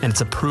aligned, and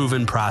it's a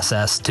proven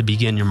process to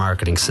begin your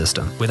marketing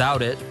system.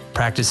 Without it,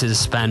 practices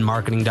spend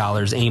marketing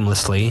dollars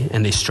aimlessly,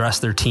 and they stress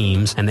their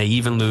teams, and they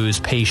even lose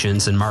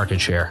patients and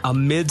market share.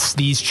 Amidst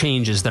these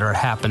changes that are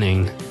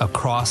happening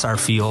across our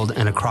field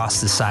and across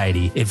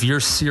society, if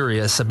you're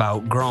serious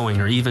about growing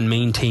or even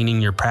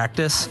maintaining your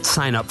practice,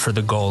 sign up for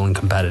the Goal and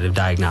Competitive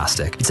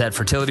Diagnostic. It's at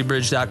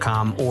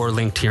fertilitybridge.com or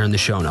linked here in the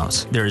show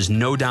notes. There is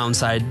no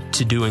downside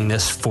to doing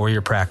this for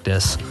your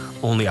practice,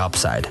 only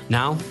upside.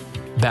 Now,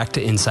 back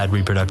to Inside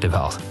Reproductive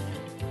Health.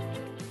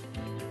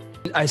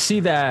 I see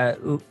that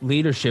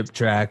leadership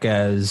track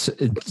as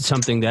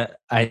something that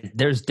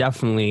there's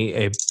definitely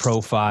a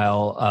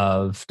profile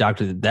of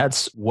doctor.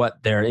 That's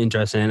what they're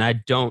interested in. I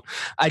don't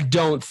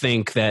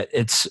think that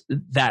it's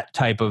that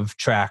type of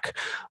track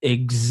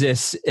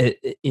exists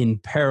in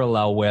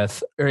parallel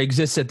with or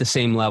exists at the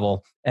same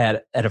level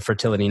at a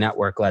fertility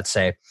network, let's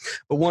say.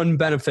 But one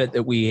benefit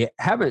that we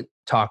haven't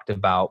talked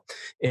about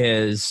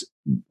is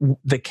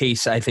the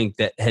case I think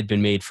that had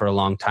been made for a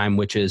long time,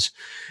 which is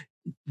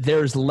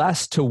there's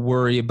less to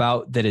worry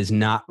about that is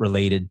not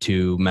related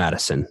to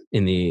medicine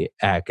in the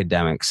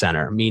academic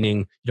center, meaning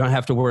you don't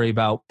have to worry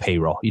about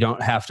payroll. You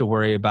don't have to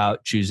worry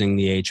about choosing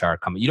the HR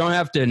company. You don't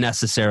have to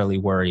necessarily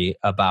worry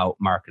about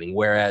marketing.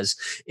 Whereas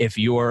if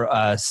you're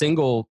a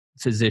single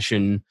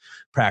physician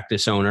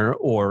practice owner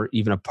or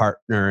even a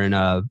partner in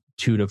a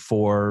 2 to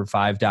 4 or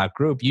 5 doc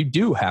group, you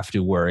do have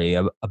to worry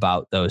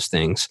about those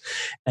things.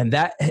 And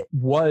that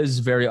was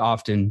very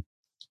often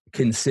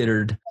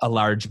considered a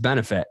large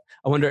benefit.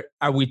 I wonder,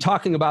 are we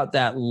talking about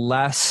that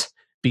less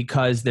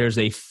because there's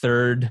a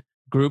third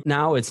group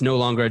now? It's no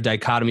longer a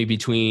dichotomy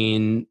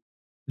between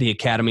the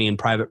academy and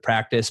private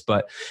practice,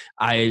 but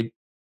I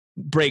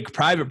break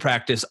private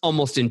practice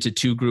almost into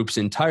 2 groups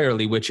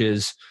entirely, which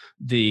is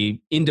the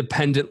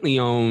independently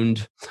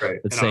owned,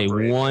 let's say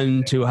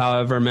 1 to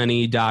however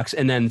many docs,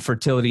 and then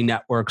fertility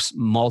networks,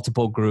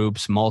 multiple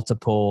groups,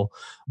 multiple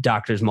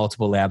doctors,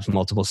 multiple labs,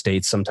 multiple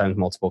states, sometimes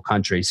multiple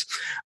countries.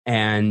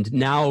 And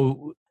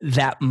now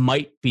that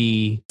might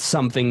be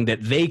something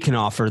that they can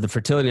offer, the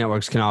fertility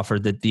networks can offer,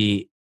 that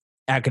the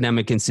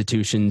academic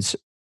institutions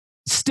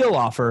still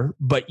offer,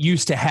 but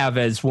used to have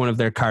as one of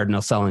their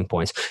cardinal selling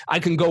points. I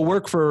can go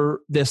work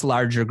for this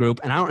larger group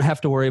and I don't have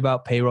to worry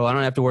about payroll. I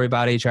don't have to worry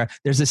about HR.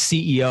 There's a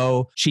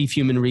CEO, Chief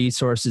Human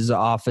Resources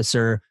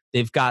Officer.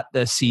 They've got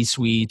the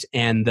C-suite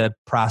and the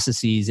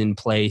processes in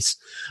place.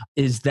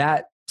 Is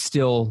that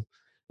still,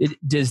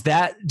 does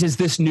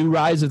this new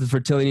rise of the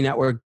fertility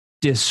network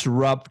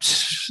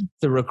disrupt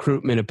the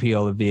recruitment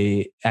appeal of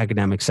the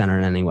academic center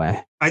in any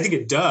way? I think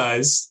it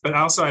does, but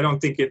also I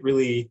don't think it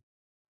really,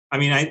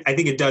 I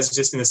think it does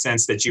just in the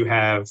sense that you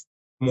have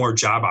more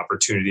job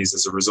opportunities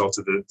as a result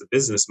of the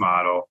business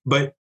model.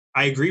 But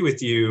I agree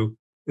with you.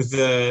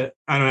 I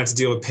don't have to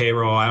deal with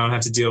payroll. I don't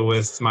have to deal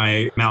with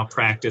my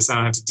malpractice. I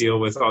don't have to deal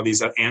with all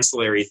these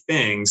ancillary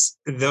things.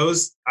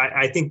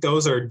 I think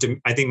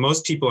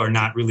most people are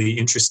not really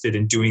interested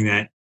in doing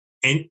that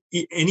in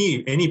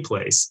any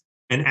place.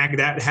 And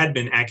that had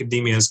been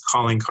academia's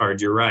calling card.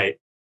 You're right.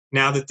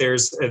 Now that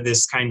there's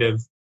this kind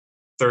of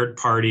third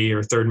party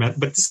or but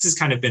this has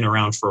kind of been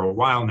around for a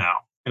while now.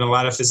 And a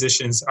lot of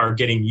physicians are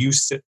getting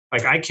used to,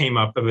 like I came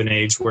up of an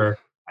age where,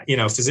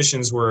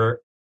 physicians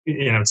were,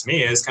 to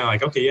me, it's kind of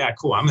like, okay, yeah,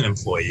 cool. I'm an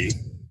employee.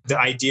 The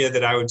idea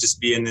that I would just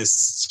be in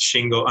this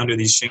under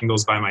these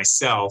shingles by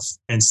myself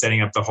and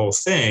setting up the whole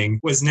thing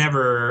was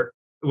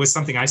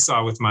something I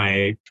saw with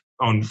my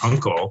own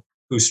uncle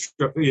who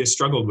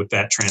struggled with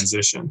that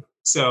transition.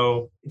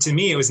 So to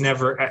me, it was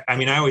never,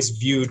 I always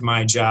viewed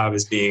my job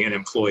as being an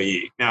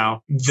employee.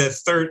 Now,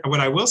 what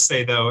I will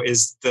say though,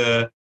 is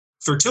the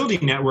fertility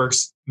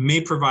networks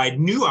may provide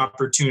new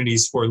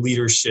opportunities for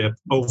leadership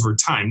over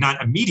time, not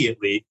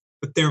immediately,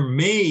 but there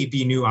may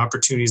be new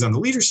opportunities on the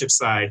leadership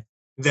side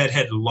that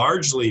had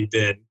largely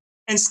been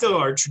and still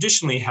are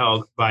traditionally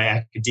held by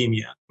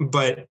academia.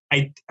 But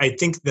I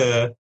think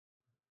one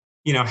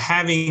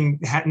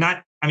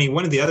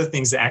of the other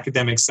things the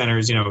academic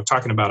centers,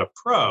 talking about a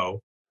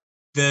pro,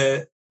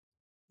 the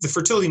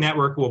fertility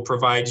network will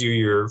provide you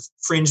your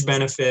fringe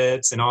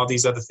benefits and all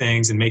these other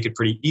things and make it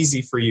pretty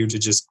easy for you to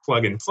just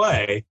plug and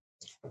play.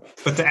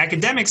 But the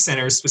academic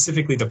centers,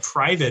 specifically the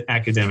private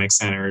academic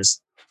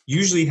centers,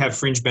 usually have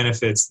fringe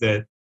benefits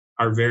that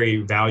are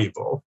very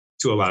valuable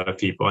to a lot of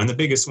people. And the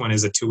biggest one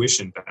is a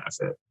tuition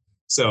benefit.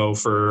 So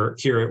for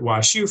here at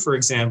WashU, for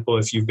example,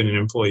 if you've been an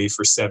employee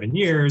for 7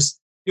 years,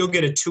 you'll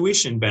get a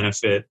tuition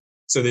benefit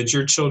so that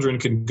your children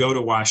can go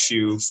to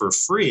WashU for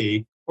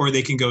free, or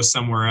they can go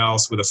somewhere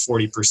else with a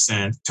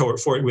 40%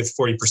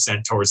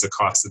 towards the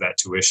cost of that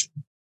tuition.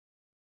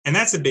 And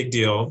that's a big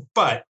deal.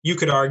 But you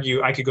could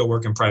argue I could go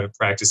work in private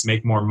practice,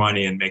 make more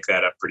money, and make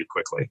that up pretty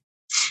quickly.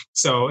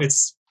 So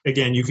it's,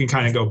 again, you can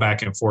kind of go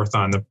back and forth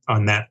on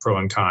that pro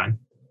and con.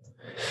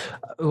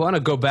 I want to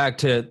go back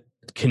to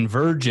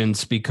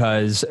convergence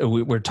because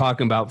we're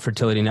talking about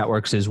fertility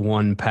networks as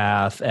one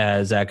path,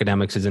 as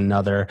academics is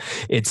another.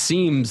 It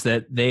seems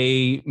that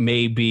they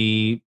may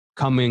be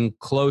coming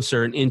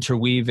closer and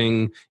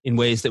interweaving in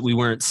ways that we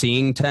weren't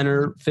seeing 10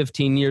 or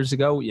 15 years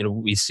ago. You know,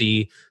 we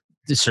see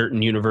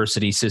certain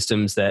university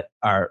systems that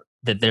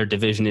their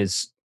division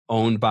is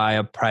owned by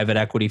a private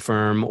equity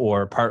firm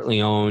or partly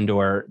owned,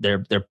 or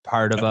they're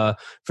part of a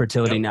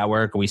fertility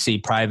network. We see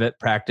private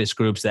practice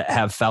groups that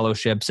have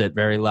fellowships at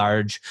very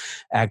large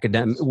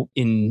academic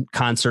in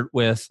concert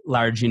with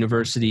large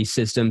university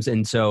systems.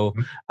 And so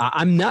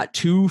I'm not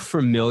too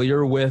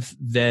familiar with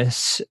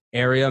this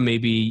area.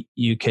 Maybe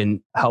you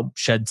can help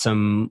shed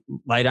some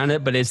light on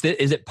it, but is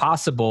it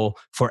possible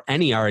for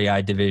any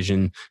REI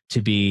division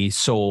to be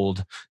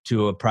sold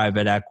to a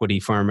private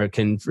equity firm, or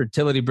can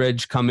Fertility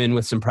Bridge come in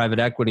with some private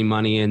equity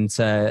money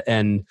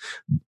and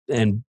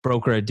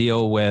broker a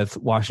deal with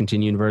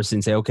Washington University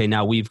and say, okay,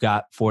 now we've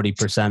got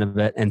 40% of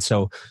it, and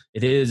so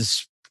it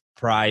is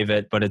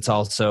private, but it's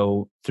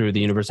also through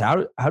the university.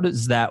 How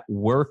does that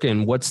work,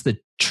 and what's the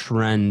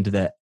trend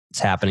that's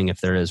happening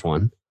if there is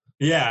one?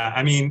 Yeah,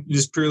 I mean,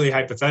 just purely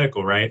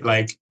hypothetical, right?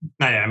 Like,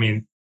 I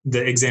mean,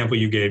 the example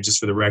you gave, just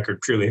for the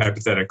record, purely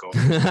hypothetical.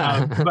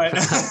 But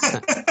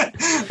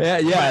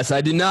yes,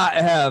 I do not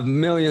have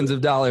millions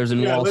of dollars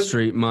in Wall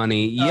Street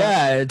money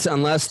yet,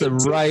 unless the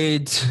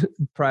right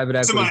private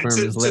equity firm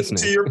is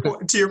listening.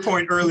 To your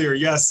point earlier,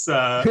 yes,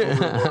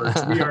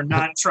 overlords, we are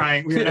not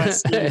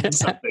scheming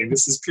something.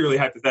 This is purely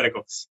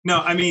hypothetical.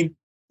 No, I mean,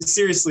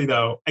 seriously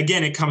though,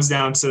 again, it comes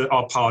down to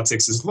all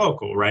politics is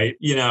local, right?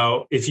 You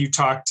know, if you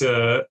talk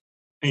to,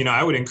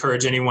 I would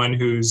encourage anyone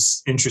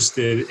who's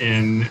interested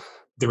in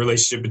the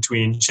relationship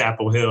between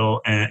Chapel Hill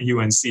and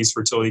UNC's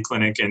fertility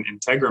clinic and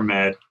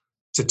IntegraMed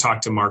to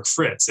talk to Mark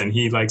Fritz. And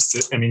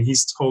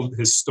he's told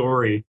his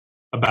story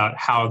about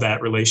how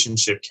that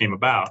relationship came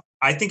about.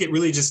 I think it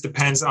really just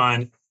depends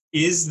on,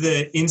 is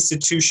the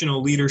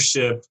institutional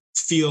leadership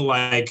feel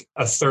like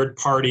a third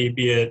party,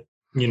 be it,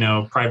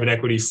 private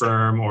equity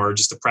firm or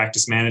just a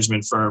practice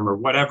management firm or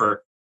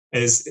whatever,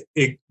 is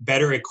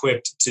better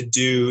equipped to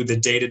do the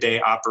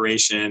day-to-day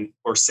operation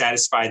or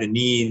satisfy the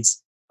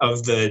needs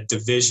of the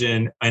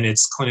division and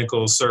its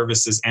clinical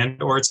services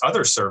and or its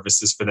other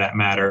services for that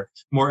matter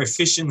more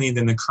efficiently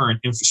than the current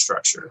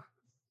infrastructure.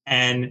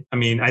 And I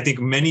mean, I think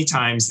many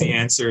times the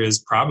answer is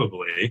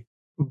probably,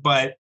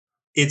 but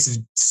it's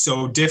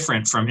so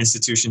different from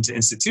institution to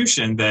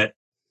institution that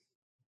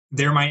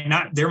there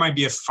might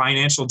be a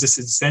financial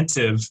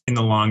disincentive in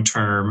the long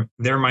term.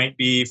 There might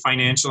be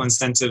financial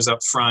incentives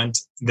up front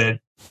that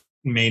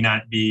may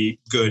not be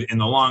good in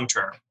the long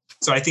term.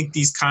 So I think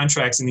these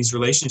contracts and these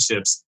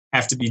relationships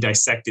have to be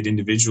dissected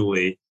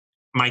individually.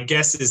 My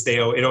guess is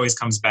it always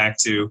comes back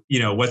to,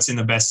 what's in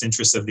the best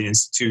interest of the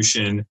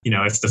institution.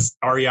 If the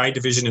REI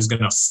division is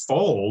going to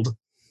fold,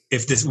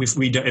 if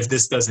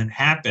this doesn't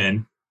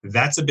happen,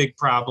 that's a big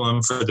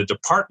problem for the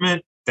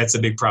department. That's a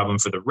big problem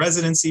for the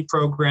residency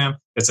program.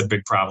 That's a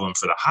big problem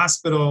for the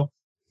hospital.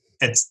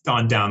 It's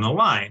on down the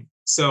line.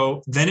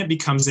 So then it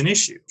becomes an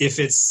issue. If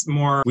it's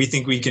more, we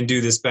think we can do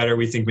this better.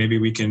 We think maybe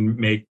we can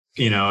make,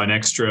 an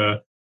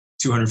extra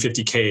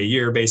 $250K a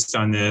year based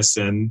on this,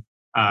 and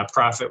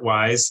profit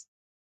wise,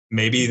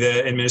 maybe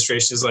the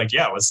administration is like,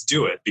 yeah, let's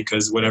do it,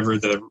 because whatever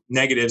the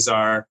negatives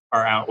are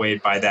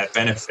outweighed by that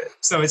benefit.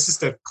 So it's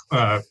just a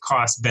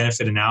cost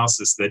benefit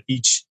analysis that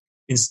each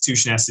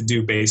institution has to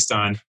do based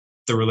on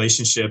the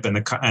relationship and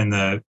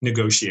the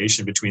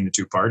negotiation between the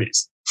two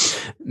parties.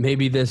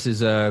 Maybe this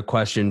is a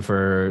question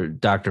for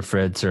Dr.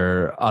 Fritz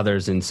or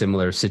others in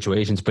similar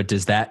situations, but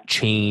does that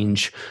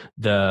change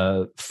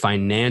the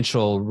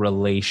financial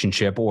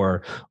relationship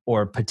or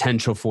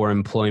potential for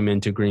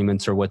employment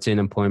agreements, or what's in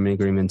employment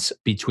agreements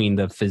between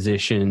the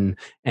physician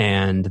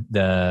and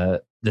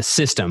the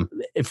system?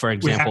 For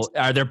example,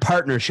 are there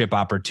partnership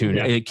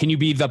opportunities? Yeah. Can you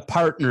be the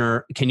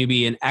partner? Can you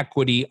be an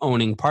equity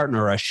owning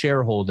partner or a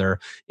shareholder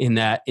in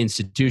that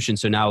institution?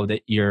 So now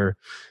that you're,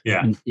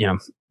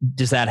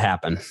 does that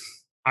happen?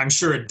 I'm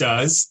sure it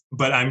does,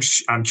 but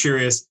I'm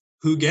curious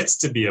who gets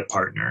to be a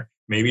partner.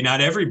 Maybe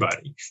not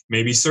everybody.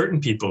 Maybe certain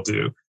people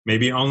do.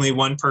 Maybe only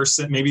one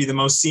person, maybe the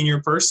most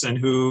senior person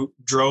who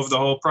drove the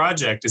whole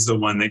project is the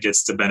one that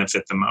gets to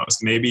benefit the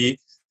most. Maybe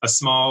a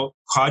small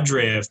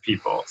cadre of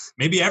people.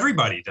 Maybe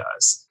everybody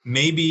does.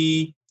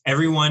 Maybe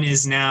Everyone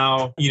is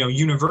now,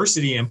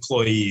 university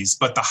employees,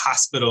 but the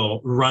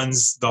hospital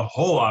runs the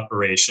whole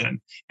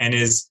operation and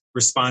is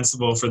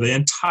responsible for the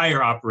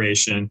entire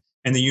operation.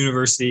 And the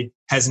university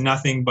has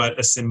nothing but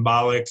a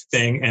symbolic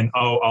thing. And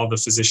all the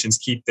physicians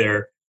keep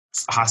their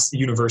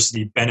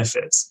university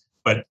benefits.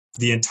 But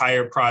the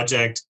entire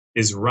project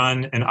is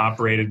run and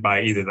operated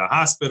by either the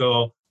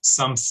hospital,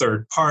 some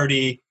third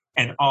party,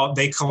 and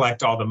they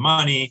collect all the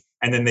money,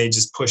 and then they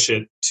just push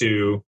it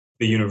to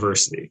the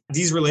university.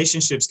 These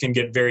relationships can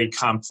get very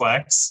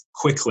complex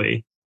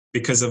quickly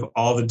because of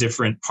all the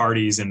different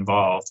parties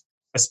involved,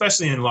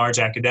 especially in large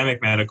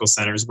academic medical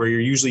centers where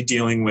you're usually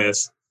dealing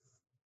with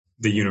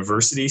the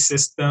university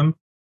system,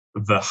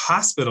 the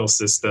hospital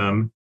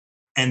system,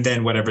 and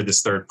then whatever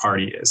this third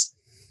party is.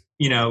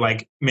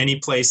 Like many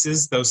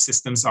places, those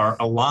systems are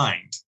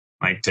aligned.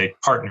 Like take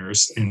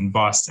Partners in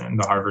Boston,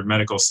 the Harvard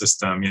Medical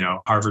System.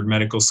 Harvard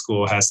Medical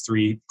School has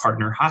 3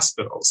 partner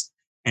hospitals,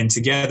 and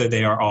together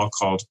they are all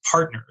called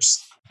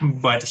partners.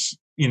 But,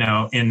 in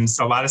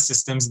a lot of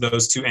systems,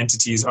 those 2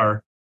 entities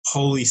are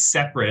wholly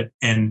separate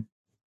and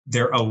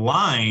they're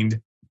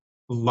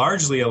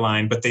largely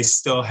aligned, but they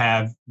still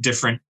have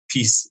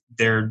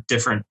they're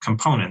different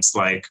components.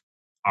 Like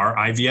our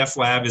IVF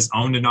lab is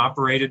owned and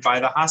operated by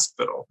the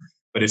hospital.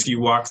 But if you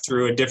walk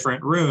through a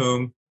different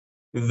room,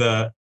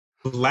 the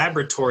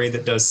laboratory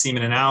that does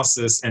semen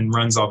analysis and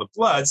runs all the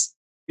bloods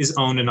is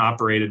owned and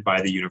operated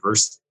by the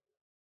university.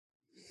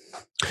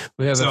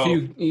 We have a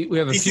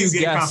few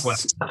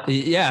guests.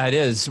 Yeah, it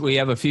is. We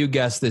have a few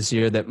guests this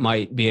year that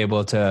might be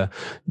able to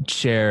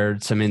share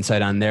some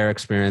insight on their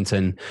experience,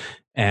 and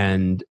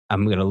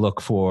I'm going to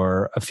look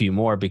for a few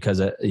more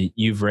because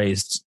you've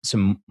raised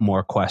some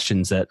more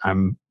questions that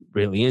I'm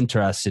really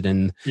interested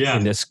in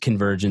this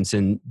convergence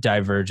and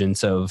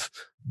divergence of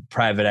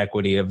private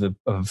equity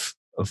of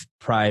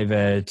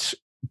private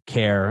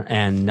care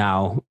and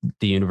now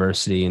the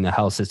university and the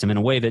health system in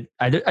a way that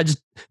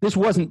this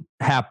wasn't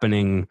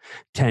happening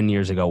 10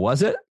 years ago,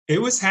 was it? It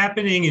was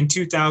happening in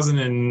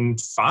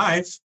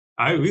 2005.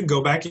 We'd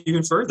go back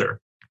even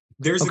further.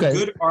 There's a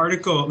good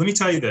article. Let me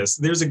tell you this.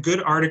 There's a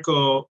good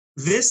article.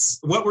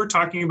 What we're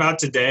talking about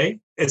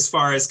today, as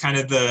far as kind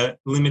of the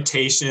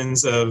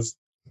limitations of,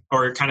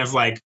 or kind of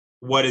like,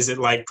 what is it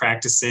like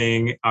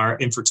practicing our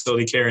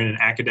infertility care in an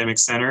academic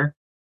center,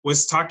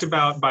 was talked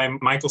about by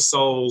Michael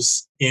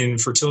Souls in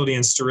Fertility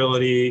and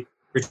Sterility,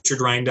 Richard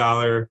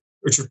Reindaler,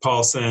 Richard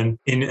Paulson,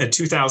 in a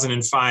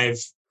 2005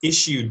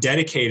 issue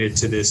dedicated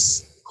to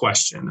this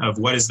question of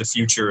what is the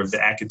future of the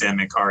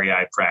academic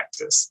REI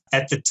practice.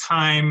 At the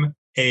time,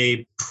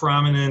 a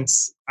prominent,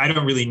 I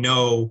don't really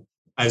know,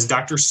 as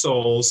Dr.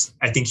 Souls,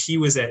 I think he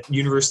was at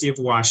University of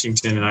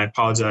Washington, and I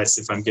apologize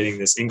if I'm getting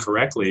this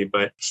incorrectly,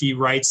 but he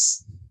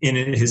writes in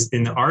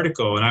the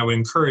article, and I would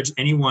encourage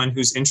anyone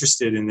who's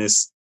interested in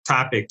this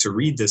topic to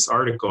read this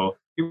article.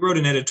 He wrote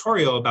an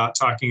editorial about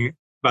talking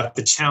about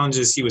the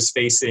challenges he was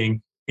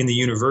facing in the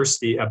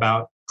university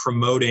about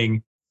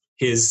promoting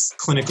his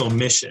clinical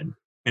mission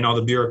and all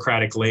the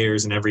bureaucratic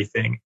layers and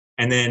everything.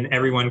 And then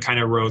everyone kind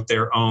of wrote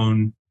their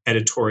own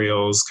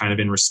editorials kind of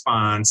in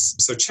response.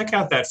 So check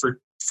out that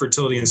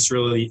fertility and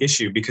sterility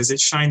issue because it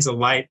shines a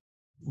light.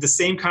 The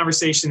same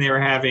conversation they were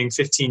having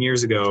 15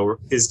 years ago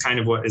is kind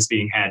of what is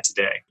being had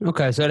today.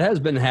 Okay, so it has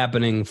been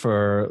happening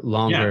for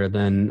longer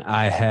than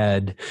I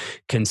had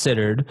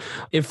considered.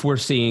 If we're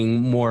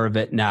seeing more of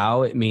it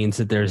now, it means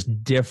that there's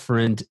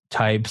different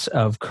types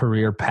of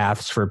career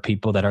paths for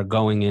people that are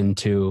going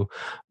into,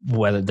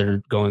 whether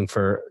they're going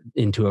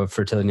into a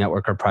fertility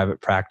network or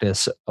private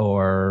practice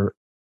or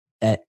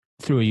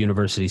through a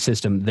university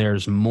system.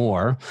 There's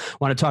more. I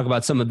want to talk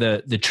about some of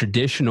the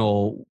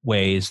traditional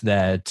ways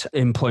that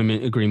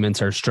employment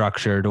agreements are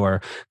structured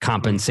or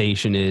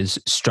compensation is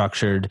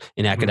structured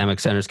in academic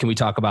centers. Can we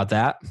talk about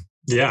that?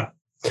 Yeah.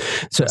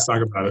 So let's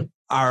talk about it.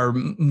 Are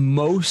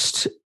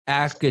most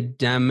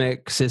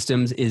academic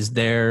systems,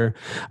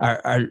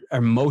 are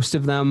most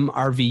of them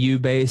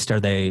RVU based? Are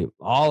they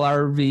all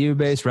RVU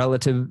based,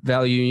 relative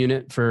value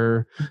unit,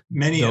 for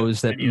those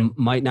that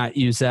might not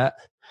use that?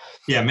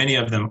 Yeah, many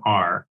of them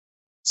are.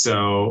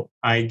 So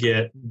I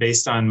get,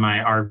 based on my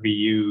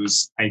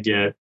RVUs,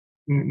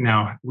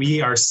 now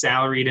we are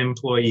salaried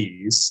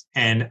employees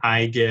and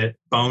I get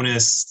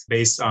bonus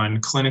based on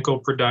clinical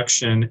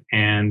production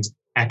and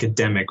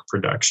academic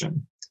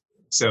production.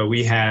 So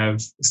we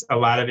have a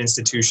lot of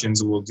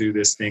institutions will do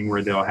this thing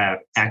where they'll have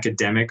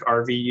academic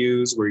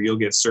RVUs where you'll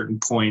get certain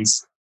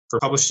points for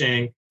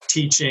publishing,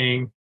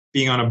 teaching,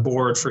 being on a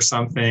board for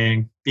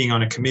something, being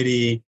on a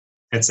committee,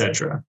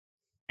 etc.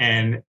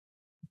 And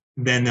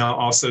then they'll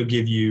also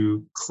give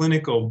you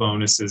clinical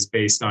bonuses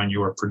based on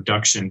your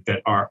production that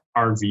are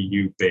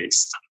RVU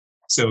based.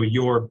 So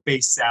your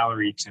base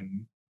salary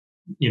can,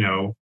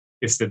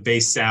 if the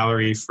base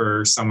salary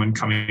for someone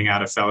coming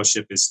out of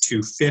fellowship is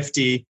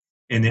 $250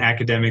 in the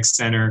academic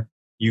center,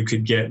 you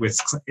could get,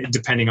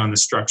 depending on the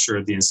structure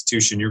of the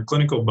institution, your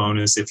clinical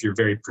bonus, if you're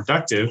very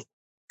productive,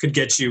 could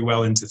get you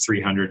well into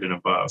 $300 and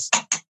above,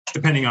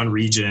 depending on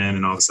region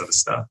and all this other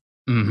stuff.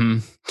 Mm-hmm.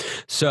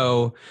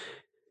 So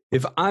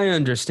If I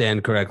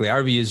understand correctly,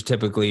 RVUs are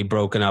typically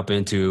broken up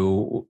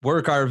into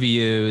work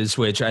RVUs,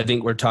 which I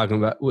think we're talking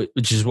about,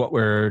 which is what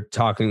we're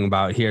talking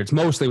about here. It's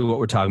mostly what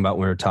we're talking about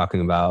when we're talking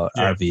about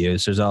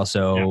RVUs. There's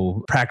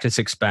also practice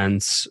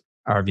expense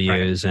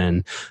RVUs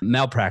and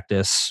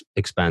malpractice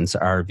expense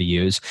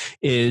RVUs.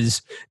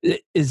 Is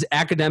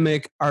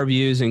academic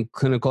RVUs and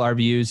clinical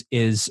RVUs,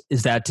 is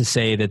that to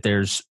say that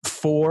there's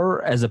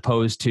 4 as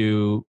opposed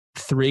to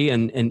 3,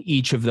 and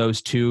each of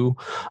those 2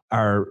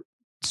 are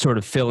sort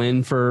of fill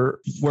in for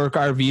work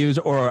RVUs,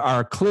 or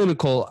are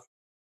clinical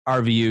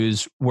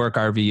RVUs work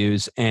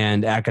RVUs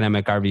and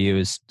academic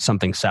RVUs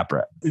something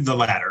separate? The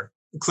latter.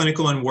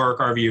 Clinical and work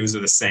RVUs are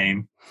the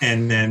same,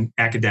 and then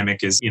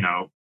academic is,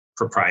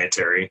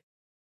 proprietary.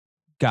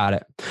 Got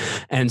it.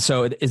 And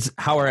so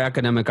how are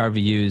academic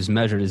RVUs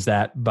measured? Is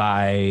that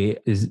by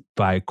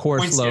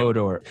course Point load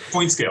scale. or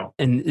point scale?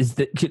 And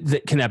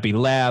can that be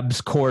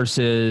labs,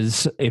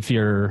 courses? If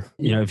you're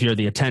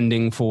the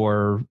attending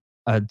for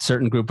a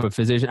certain group of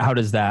physicians, how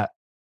does that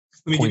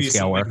point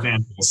scale work?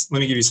 Examples. Let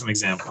me give you some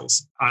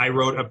examples.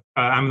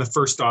 I'm the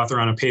first author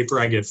on a paper.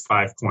 I get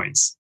 5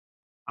 points.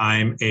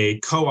 I'm a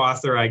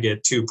co-author. I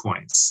get 2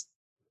 points.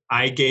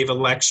 I gave a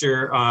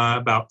lecture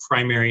about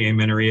primary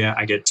amenorrhea.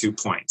 I get 2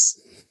 points.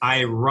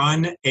 I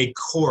run a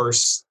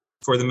course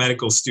for the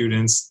medical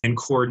students and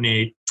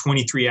coordinate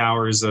 23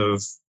 hours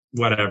of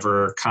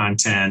whatever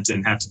content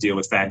and have to deal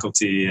with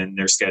faculty and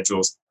their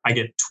schedules. I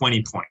get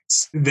 20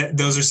 points.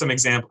 Those are some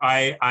examples.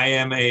 I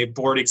am a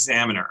board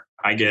examiner.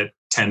 I get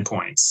 10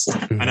 points.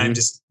 Mm-hmm. And I'm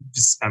this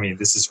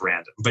is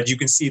random, but you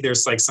can see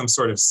there's like some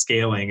sort of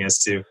scaling as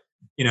to,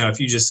 if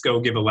you just go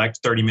give a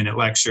 30-minute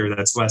lecture,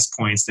 that's less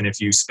points than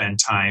if you spend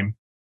time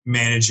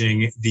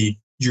managing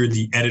you're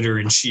the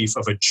editor-in-chief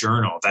of a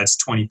journal. That's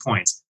 20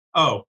 points.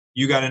 Oh,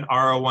 you got an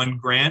R01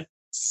 grant,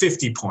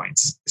 50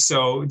 points.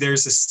 So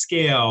there's a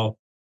scale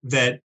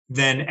that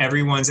then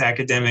everyone's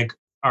academic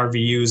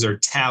RVUs are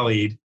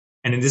tallied.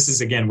 And this is,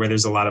 again, where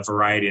there's a lot of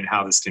variety in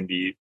how this can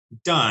be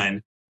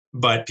done.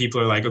 But people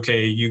are like,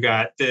 okay, you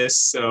got this.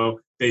 So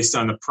based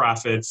on the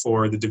profit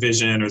for the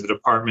division or the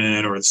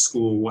department or the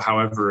school,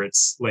 however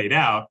it's laid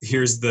out,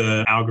 here's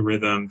the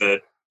algorithm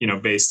that,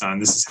 based on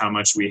this is how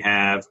much we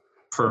have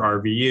per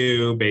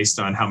RVU, based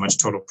on how much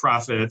total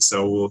profit.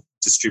 So we'll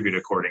distribute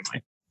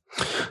accordingly.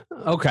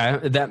 Okay,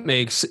 that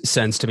makes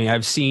sense to me.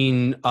 I've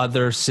seen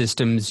other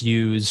systems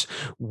use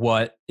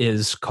what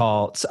is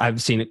called,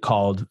 I've seen it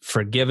called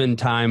forgiven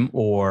time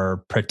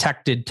or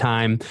protected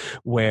time,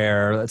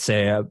 where let's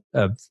say a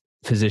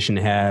physician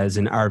has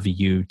an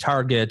RVU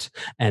target,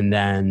 and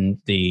then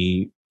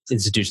the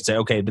institution say,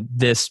 okay, but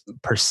this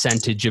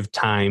percentage of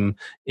time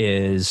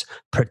is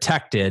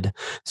protected.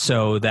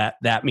 So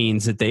that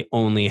means that they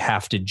only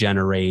have to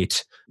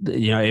generate,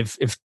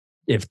 if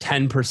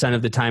 10%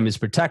 of the time is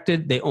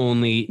protected, they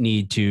only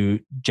need to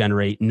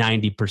generate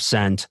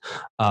 90%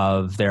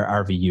 of their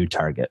RVU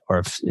target. Or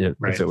if it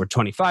were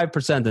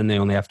 25%, then they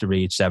only have to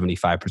reach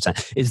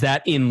 75%. Is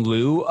that in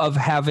lieu of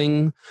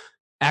having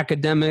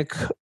academic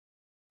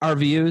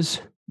RVUs?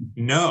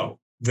 No,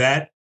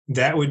 that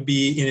would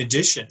be in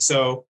addition.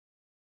 So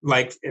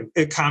like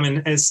a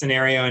common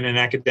scenario in an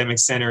academic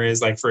center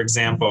is, like, for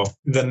example,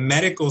 the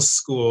medical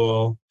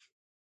school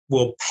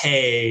will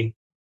pay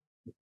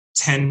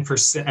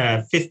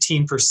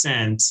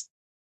 15%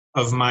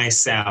 of my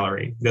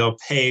salary. They'll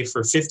pay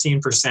for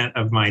 15%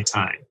 of my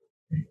time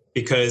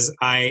because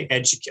I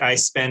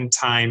spend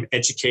time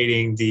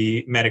educating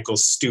the medical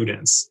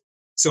students.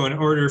 So in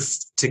order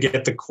to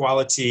get the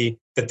quality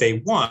that they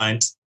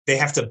want, they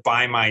have to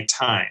buy my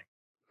time.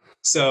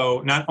 So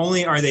not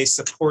only are they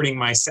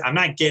supporting I'm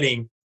not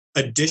getting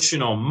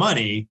additional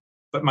money,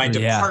 but my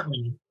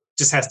department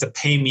just has to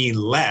pay me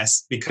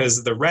less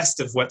because the rest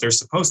of what they're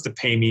supposed to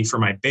pay me for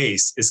my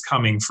base is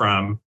coming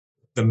from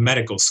the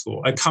medical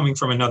school, coming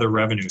from another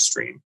revenue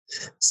stream.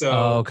 So,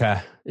 okay.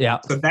 Yeah.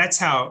 So that's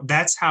how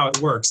it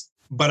works.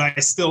 But I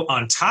still,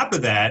 on top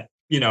of that,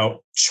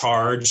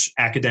 charge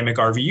academic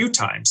RVU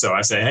time. So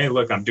I say, hey,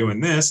 look, I'm doing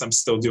this. I'm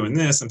still doing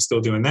this. I'm still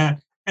doing that.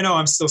 And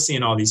I'm still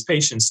seeing all these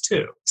patients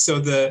too.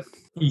 So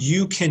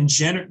you can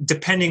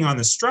depending on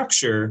the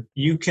structure,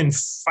 you can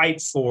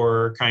fight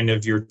for kind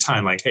of your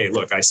time. Like, hey,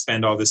 look, I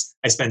spend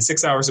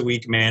 6 hours a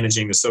week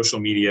managing the social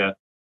media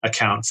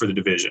account for the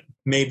division.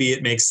 Maybe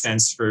it makes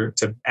sense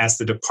to ask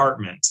the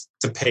department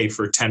to pay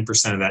for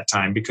 10% of that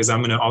time because I'm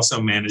going to also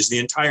manage the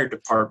entire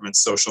department's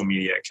social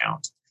media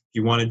account. If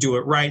you want to do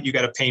it right, you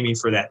got to pay me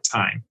for that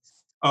time.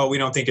 Oh, we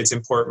don't think it's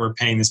important. We're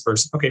paying this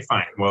person. Okay,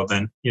 fine. Well,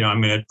 then, you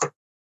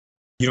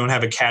don't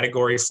have a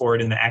category for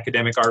it in the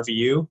academic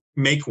RVU,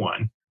 make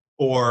one.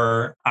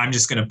 Or I'm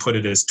just going to put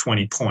it as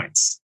 20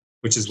 points,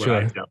 which is what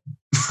I've done.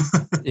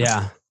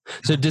 Yeah.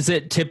 So does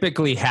it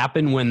typically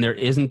happen when there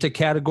isn't a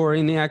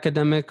category in the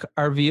academic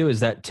RVU? Is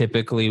that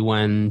typically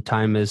when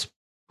time is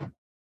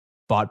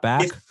bought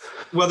back?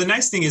 Well, the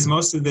nice thing is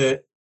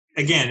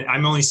again,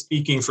 I'm only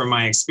speaking from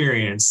my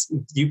experience.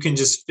 You can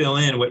just fill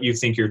in what you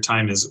think your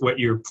time is, what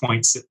you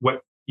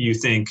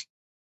think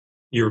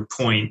your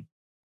point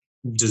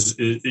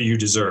you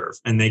deserve,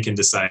 and they can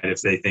decide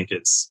if they think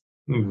it's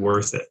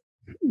worth it.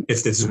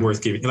 If this is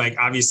worth giving, like,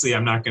 obviously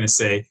I'm not going to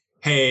say,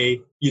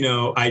 hey,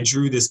 I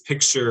drew this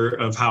picture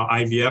of how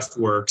IVF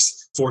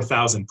works,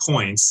 4,000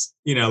 points,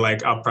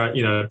 like I'll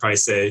probably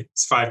say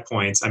it's 5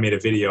 points. I made a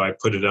video, I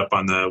put it up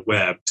on the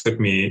web, took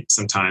me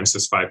some time. So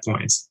it's 5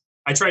 points.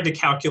 I tried to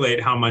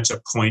calculate how much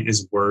a point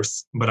is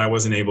worth, but I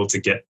wasn't able to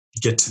get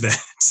to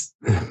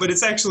that. But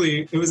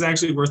it was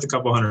actually worth a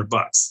couple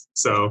 $100.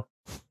 So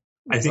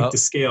I think the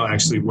scale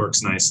actually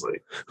works nicely.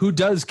 Who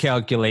does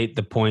calculate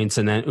the points,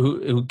 and then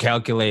who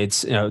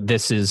calculates,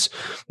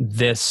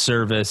 this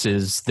service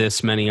is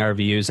this many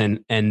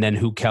RVUs, and then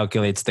who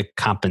calculates the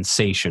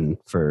compensation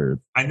for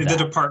I think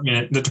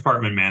the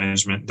department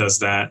management does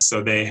that.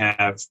 So they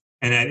have,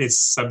 and it's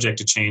subject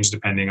to change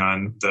depending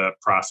on the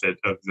profit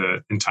of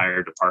the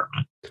entire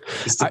department.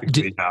 It's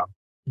typically how.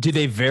 Do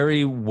they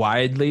vary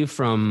widely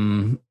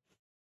from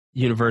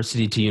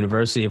university to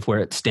university? If we're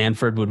at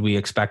Stanford, would we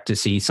expect to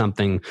see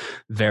something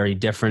very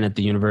different at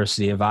the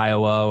University of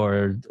Iowa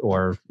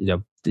or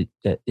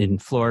in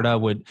Florida?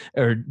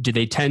 Or do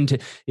they tend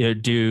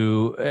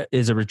to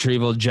is a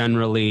retrieval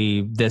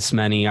generally this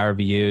many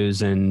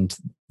RVUs and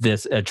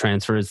this a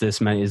transfer is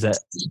this many?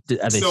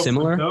 Are they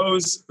similar?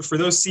 For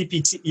those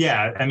CPT,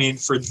 yeah. I mean,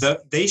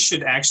 they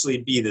should actually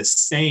be the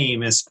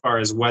same as far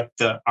as what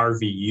the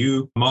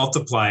RVU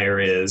multiplier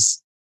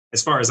is.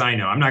 As far as I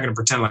know, I'm not going to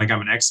pretend like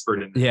I'm an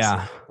expert in this.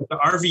 Yeah. The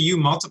RVU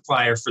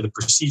multiplier for the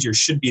procedure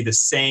should be the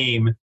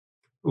same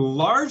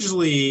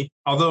largely,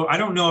 although I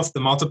don't know if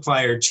the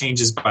multiplier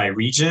changes by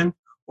region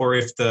or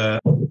if the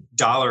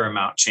dollar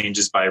amount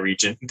changes by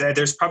region.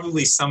 There's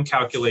probably some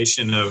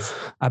calculation of...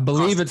 I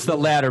believe it's the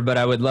latter, but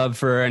I would love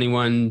for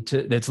anyone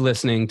that's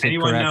listening to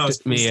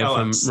correct me if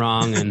I'm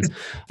wrong and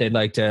they'd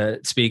like to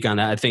speak on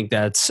that. I think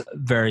that's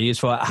very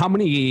useful. How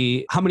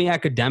many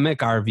academic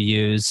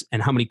RVUs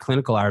and how many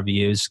clinical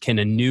RVUs can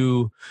a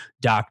new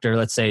doctor,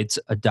 let's say it's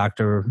a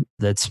doctor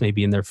that's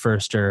maybe in their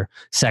first or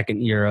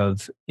second year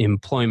of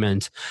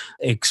employment,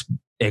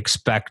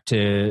 expect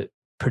to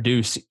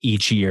produce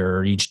each year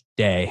or each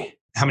day?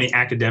 How many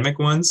academic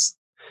ones?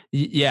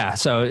 Yeah.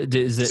 So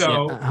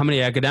how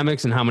many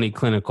academics and how many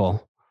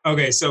clinical?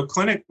 Okay. So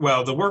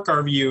the work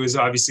RVU is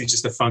obviously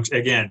just a function.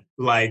 Again,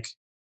 like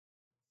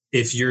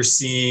if you're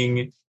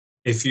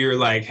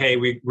like, hey,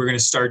 we're going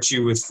to start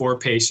you with 4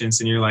 patients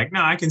and you're like,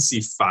 no, I can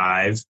see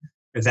 5.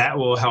 That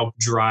will help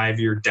drive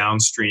your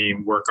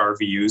downstream work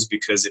RVUs,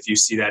 because if you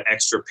see that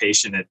extra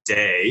patient a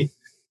day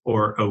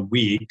or a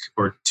week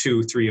or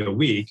 2, 3 a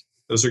week,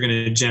 those are going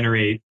to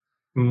generate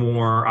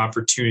more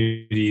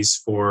opportunities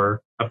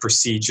for a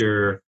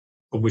procedure,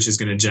 which is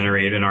going to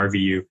generate an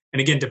RVU.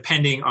 And again,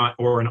 depending on,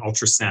 or an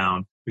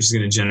ultrasound, which is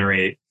going to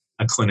generate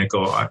a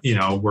clinical,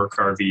 work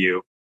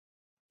RVU.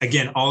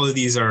 Again, all of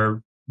these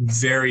are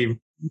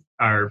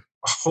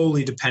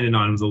wholly dependent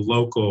on the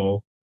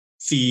local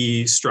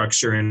fee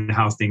structure and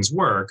how things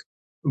work.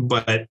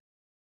 But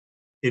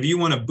if you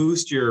want to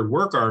boost your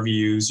work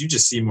RVUs, you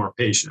just see more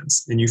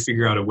patients and you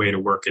figure out a way to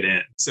work it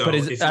in. So,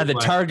 but the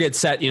target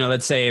set,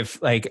 let's say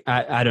if like,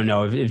 I don't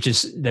know, if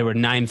just there were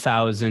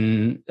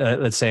 9,000,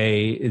 let's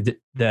say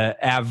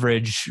the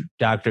average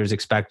doctor is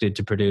expected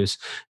to produce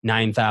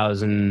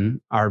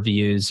 9,000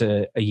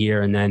 RVUs a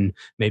year. And then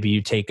maybe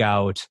you take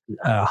out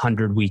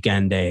 100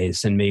 weekend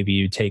days and maybe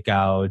you take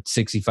out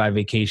 65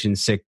 vacation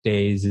sick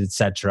days, et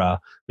cetera.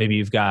 Maybe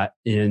you've got,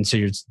 and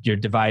so you're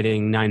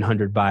dividing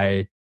 900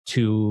 by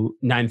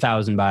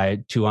 9,000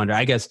 by 200.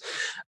 I guess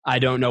I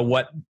don't know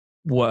what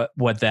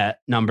that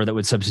number that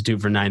would substitute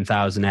for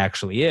 9,000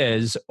 actually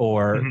is,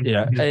 or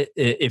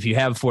if you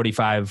have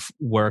 45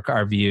 work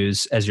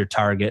RVUs as your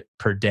target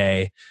per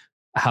day,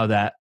 how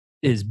that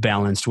is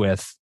balanced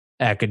with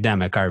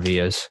academic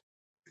RVUs.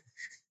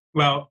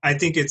 Well, I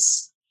think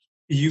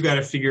you got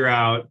to figure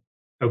out,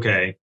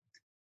 okay,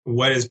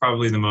 what is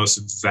probably the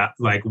most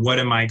what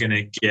am I going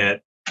to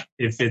get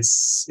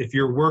if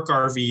your work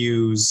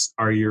RVUs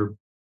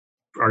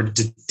are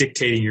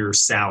dictating your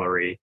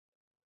salary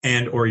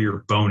and or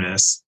your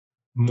bonus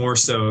more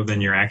so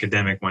than your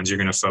academic ones. You're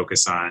going to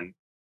focus on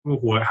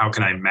how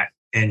can I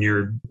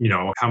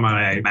how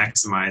might I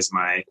maximize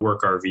my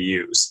work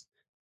RVUs.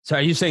 So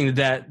are you saying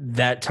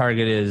that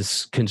target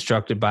is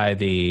constructed by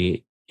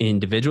the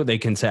individual? They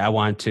can say, I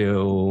want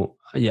to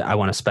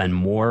spend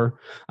more.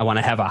 I want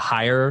to have a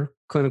higher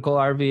clinical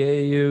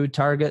RVU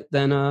target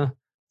than a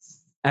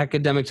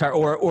academic target,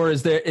 or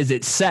is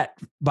it set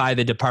by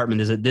the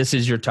department? This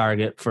is your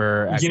target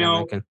for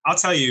academic? I'll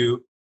tell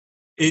you,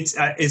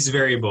 it's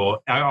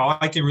variable. All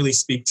I can really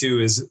speak to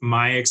is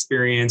my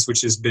experience, which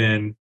has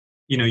been,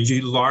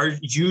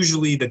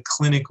 usually the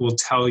clinic will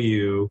tell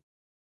you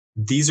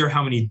these are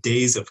how many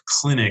days of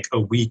clinic a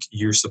week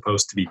you're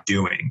supposed to be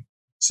doing.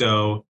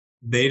 So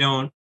they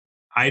may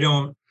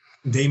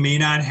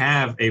not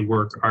have a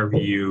work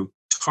RVU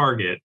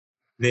target.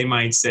 They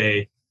might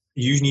say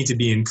you need to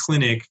be in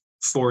clinic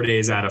 4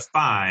 days out of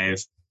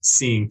 5,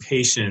 seeing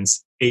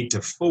patients 8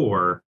 to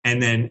 4,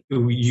 and then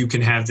you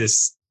can have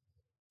this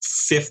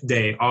 5th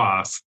day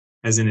off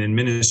as an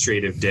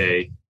administrative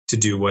day to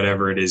do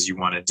whatever it is you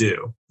want to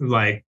do.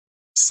 Like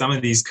some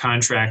of these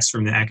contracts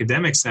from the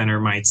academic center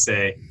might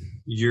say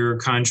your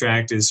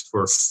contract is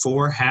for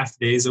 4 half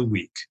days a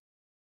week.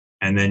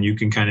 And then you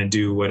can kind of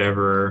do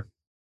whatever.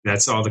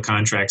 That's all the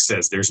contract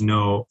says.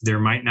 There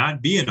might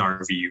not be an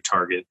RVU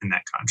target in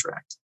that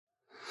contract.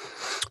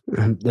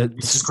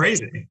 It's just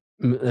crazy.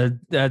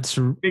 That's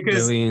really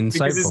insightful.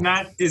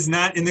 Because it's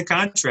not in the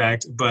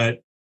contract,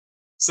 but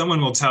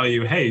someone will tell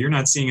you, hey, you're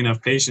not seeing enough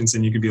patients.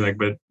 And you could be like,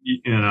 but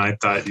I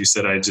thought you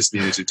said I just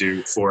needed to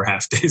do 4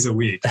 half days a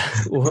week.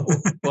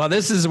 well,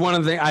 this is one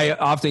of the things I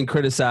often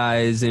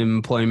criticize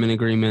employment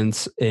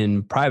agreements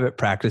in private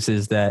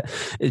practices, that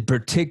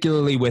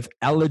particularly with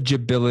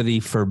eligibility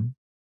for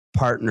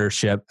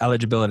partnership,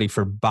 eligibility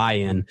for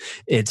buy-in,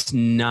 it's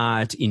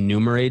not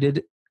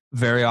enumerated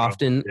very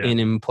often in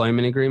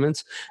employment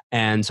agreements.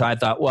 And so I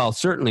thought, well,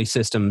 certainly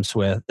systems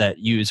that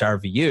use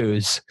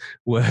RVUs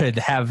would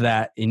have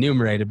that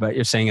enumerated, but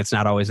you're saying it's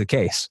not always the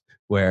case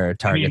where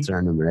targets are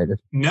enumerated.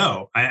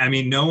 No, I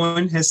mean, no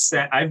one has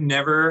said, I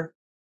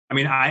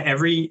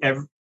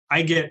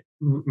get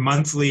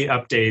monthly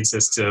updates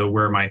as to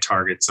where my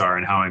targets are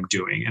and how I'm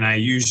doing. And I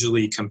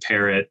usually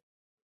compare it.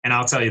 And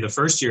I'll tell you, the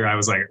first year I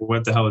was like,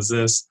 what the hell is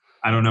this?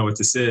 I don't know what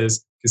this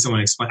is. Can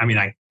someone explain? I mean,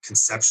 I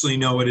conceptually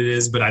know what it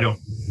is, but I don't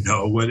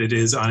know what it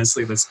is,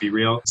 honestly. Let's be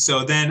real.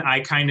 So then I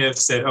kind of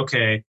said,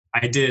 okay,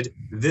 I did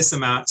this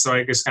amount. So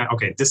I just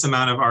this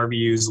amount of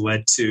RVUs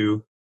led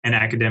to, and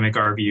academic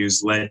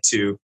RVUs led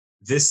to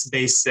this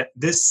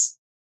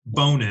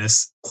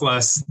bonus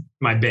plus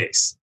my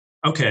base.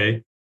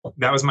 Okay,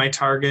 that was my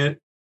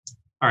target.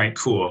 All right,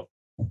 cool.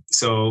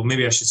 So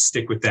maybe I should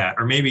stick with that.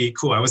 Or maybe,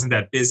 cool, I wasn't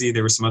that busy.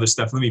 There was some other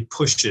stuff. Let me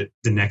push it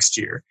the next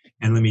year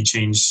and let me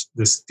change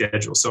the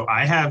schedule. So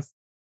I have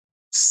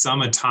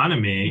some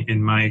autonomy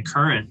in my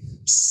current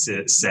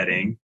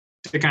setting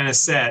to kind of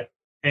set,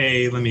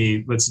 hey,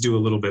 let's do a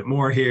little bit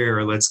more here,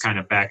 or let's kind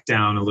of back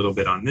down a little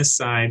bit on this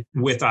side,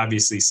 with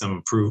obviously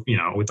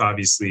with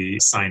obviously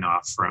sign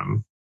off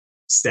from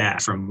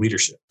staff, from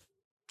leadership.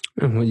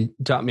 You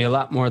taught me a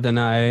lot more than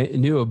I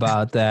knew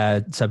about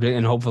that subject,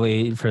 and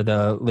hopefully for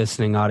the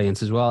listening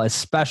audience as well,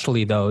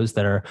 especially those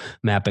that are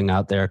mapping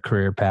out their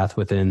career path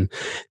within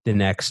the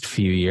next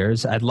few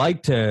years. I'd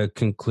like to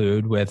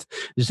conclude with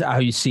just how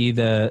you see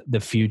the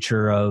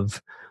future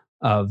of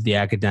the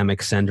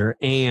academic center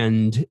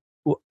and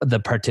the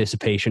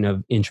participation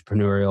of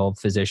entrepreneurial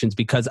physicians,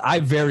 because I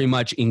very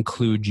much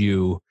include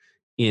you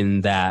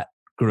in that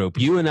group.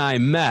 You and I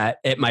met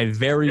at my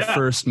very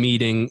first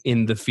meeting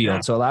in the field.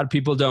 Yeah. So a lot of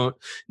people don't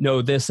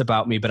know this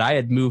about me, but I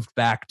had moved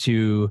back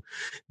to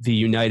the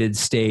United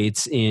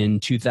States in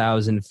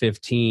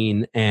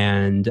 2015,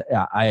 and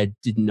I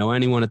didn't know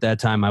anyone at that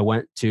time. I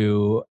went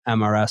to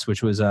MRS,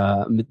 which was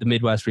the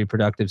Midwest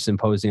Reproductive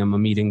Symposium, a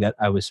meeting that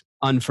I was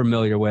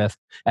unfamiliar with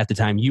at the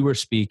time you were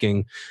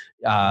speaking.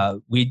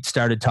 We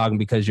started talking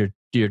because your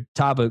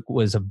topic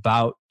was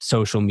about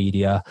social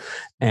media,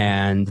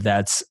 and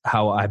that's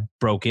how I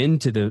broke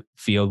into the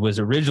field, was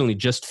originally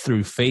just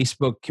through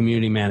Facebook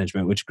community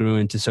management, which grew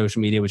into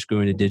social media, which grew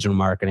into digital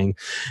marketing.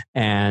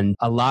 And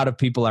a lot of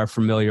people are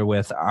familiar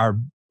with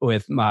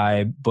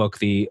my book,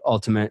 The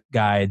Ultimate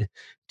Guide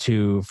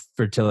to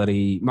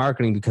Fertility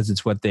Marketing, because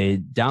it's what they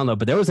download.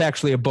 But there was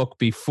actually a book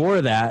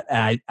before that,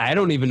 and I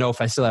don't even know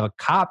if I still have a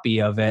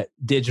copy of it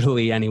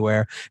digitally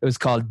anywhere. It was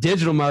called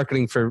Digital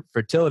Marketing for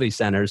Fertility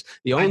Centers.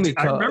 I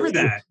remember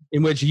that.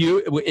 In which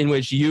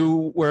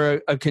you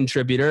were a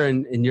contributor,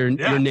 and your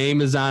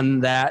name is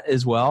on that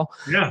as well.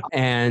 Yeah.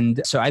 And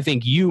so I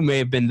think you may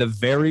have been the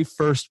very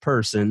first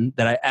person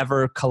that I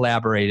ever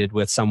collaborated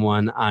with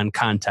someone on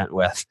content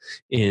with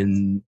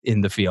in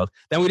the field.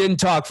 Then we didn't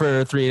talk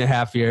for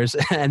 3.5 years,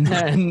 and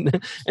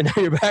now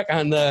you're back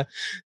on the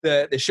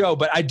show.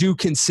 But I do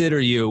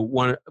consider you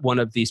one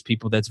of these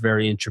people that's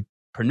very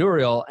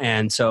entrepreneurial,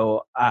 and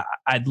so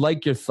I'd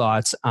like your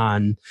thoughts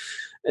on,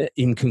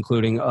 in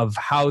concluding, of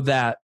how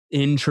that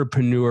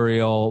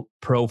entrepreneurial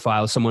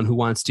profile, someone who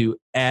wants to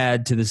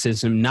add to the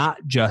system, not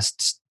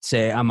just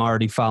say I'm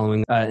already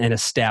following an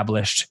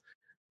established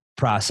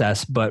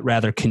process, but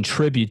rather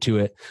contribute to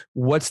it.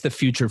 What's the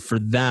future for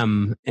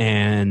them,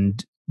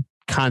 and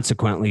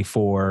consequently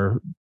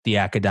for the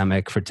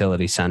academic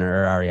fertility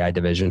center or REI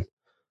division?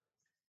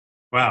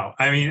 Wow.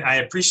 I mean, I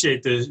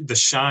appreciate the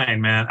shine,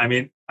 man. I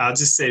mean, I'll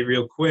just say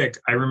real quick,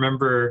 I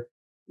remember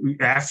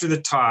after the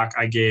talk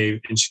I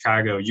gave in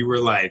Chicago, you were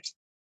like,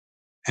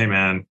 hey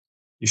man,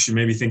 you should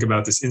maybe think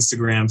about this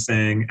Instagram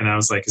thing. And I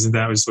was like, isn't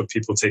that just what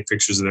people take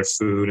pictures of their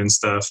food and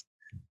stuff?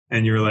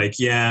 And you were like,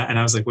 yeah. And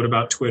I was like, what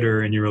about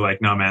Twitter? And you were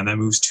like, no, man, that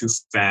moves too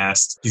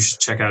fast. You should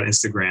check out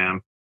Instagram.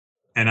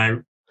 And I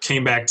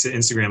came back to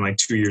Instagram like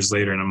 2 years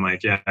later, and I'm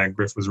like, yeah,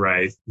 Griff was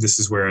right. This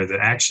is where the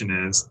action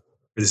is.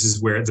 This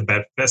is where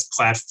the best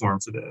platform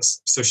for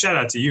this. So shout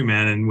out to you,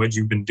 man, and what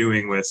you've been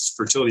doing with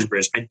Fertility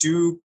Bridge. I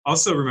do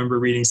also remember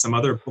reading some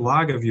other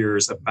blog of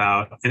yours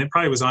about, and it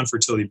probably was on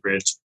Fertility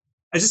Bridge,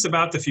 just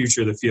about the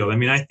future of the field. I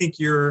mean, I think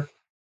your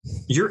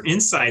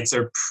insights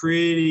are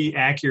pretty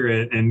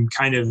accurate, and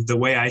kind of the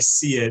way I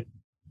see it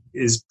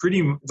is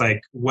pretty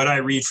like what I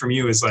read from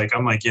you is like,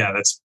 I'm like, yeah,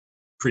 that's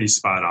pretty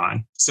spot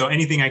on. So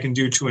anything I can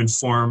do to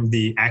inform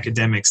the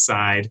academic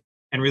side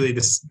and really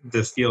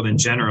the field in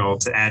general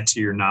to add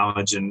to your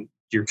knowledge and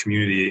your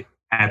community,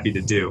 happy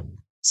to do.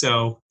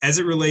 So as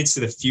it relates to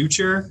the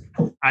future,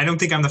 I don't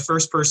think I'm the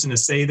first person to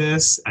say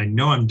this. I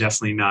know I'm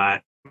definitely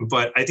not,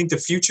 but I think the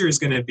future is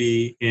going to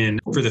be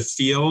for the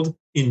field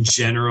in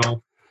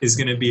general, is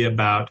going to be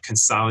about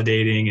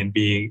consolidating and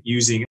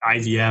using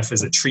IVF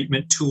as a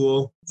treatment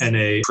tool and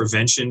a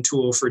prevention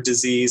tool for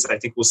disease. I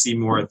think we'll see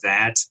more of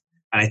that.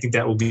 And I think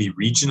that will be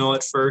regional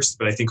at first,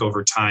 but I think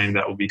over time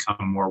that will become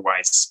more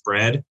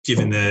widespread,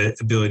 given the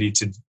ability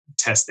to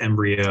test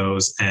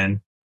embryos and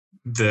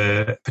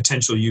the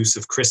potential use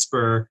of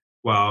CRISPR,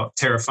 while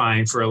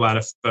terrifying for a lot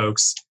of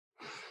folks,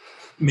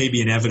 may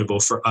be inevitable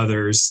for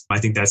others. I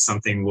think that's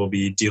something we'll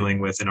be dealing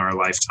with in our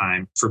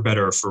lifetime, for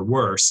better or for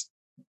worse.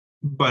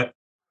 But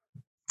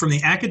from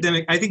the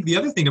academic, I think the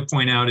other thing to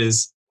point out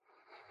is,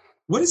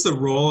 what is the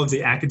role of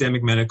the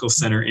academic medical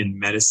center in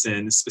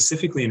medicine,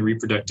 specifically in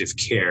reproductive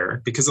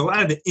care? Because a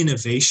lot of the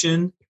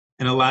innovation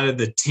and a lot of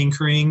the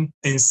tinkering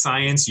in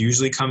science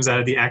usually comes out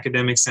of the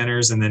academic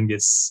centers and then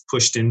gets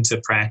pushed into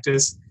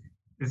practice.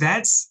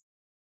 That's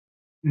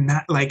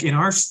not like in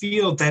our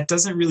field, that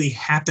doesn't really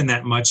happen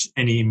that much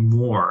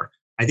anymore.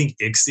 I think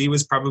ICSI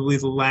was probably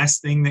the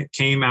last thing that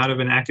came out of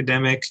an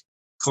academic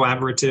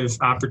collaborative,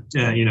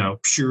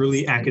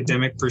 purely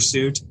academic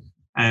pursuit.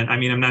 And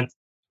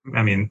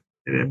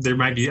there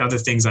might be other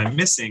things I'm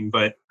missing,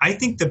 but I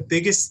think the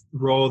biggest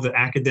role the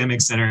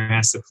academic center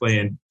has to play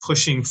in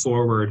pushing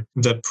forward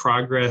the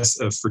progress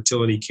of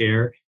fertility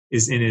care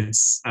is in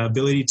its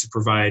ability to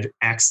provide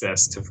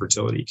access to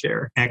fertility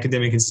care.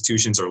 Academic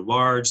institutions are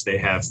large. They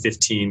have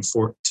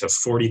 15,000 to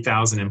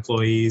 40,000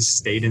 employees.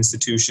 State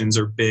institutions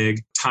are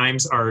big.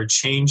 Times are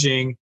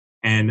changing,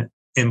 and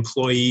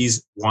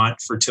employees want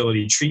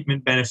fertility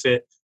treatment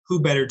benefit. Who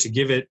better to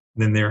give it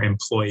than their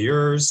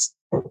employers?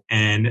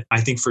 And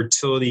I think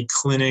fertility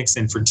clinics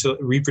and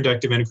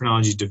reproductive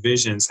endocrinology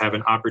divisions have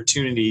an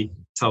opportunity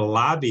to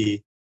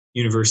lobby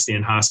university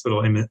and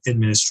hospital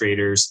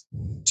administrators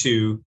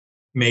to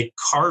make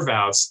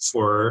carve-outs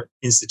for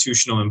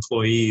institutional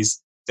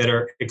employees that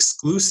are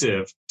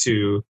exclusive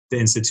to the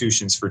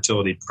institution's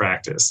fertility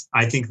practice.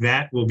 I think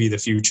that will be the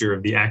future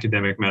of the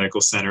academic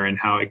medical center and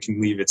how it can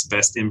leave its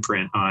best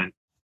imprint on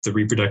the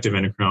reproductive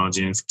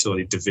endocrinology and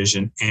fertility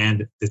division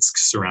and its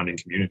surrounding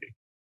community.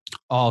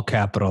 All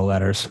capital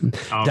letters.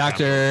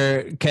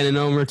 Dr. Kenan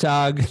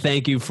Omurtag,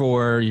 thank you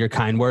for your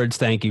kind words.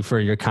 Thank you for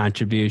your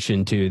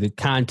contribution to the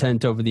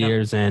content over the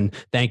years. And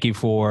thank you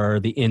for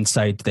the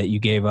insight that you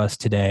gave us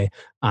today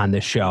on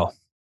this show.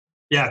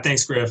 Yeah,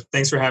 thanks, Griff.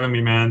 Thanks for having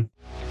me, man.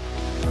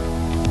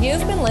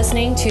 You've been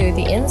listening to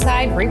the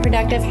Inside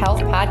Reproductive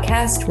Health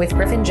Podcast with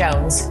Griffin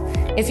Jones.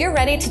 If you're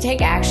ready to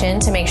take action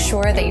to make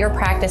sure that your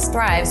practice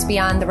thrives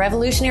beyond the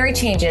revolutionary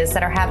changes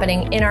that are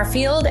happening in our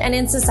field and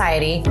in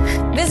society,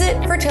 visit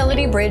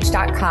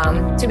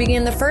fertilitybridge.com to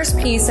begin the first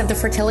piece of the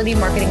fertility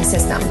marketing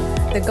system,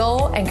 the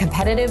goal and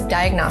competitive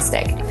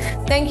diagnostic.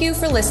 Thank you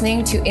for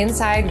listening to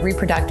Inside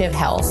Reproductive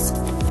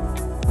Health.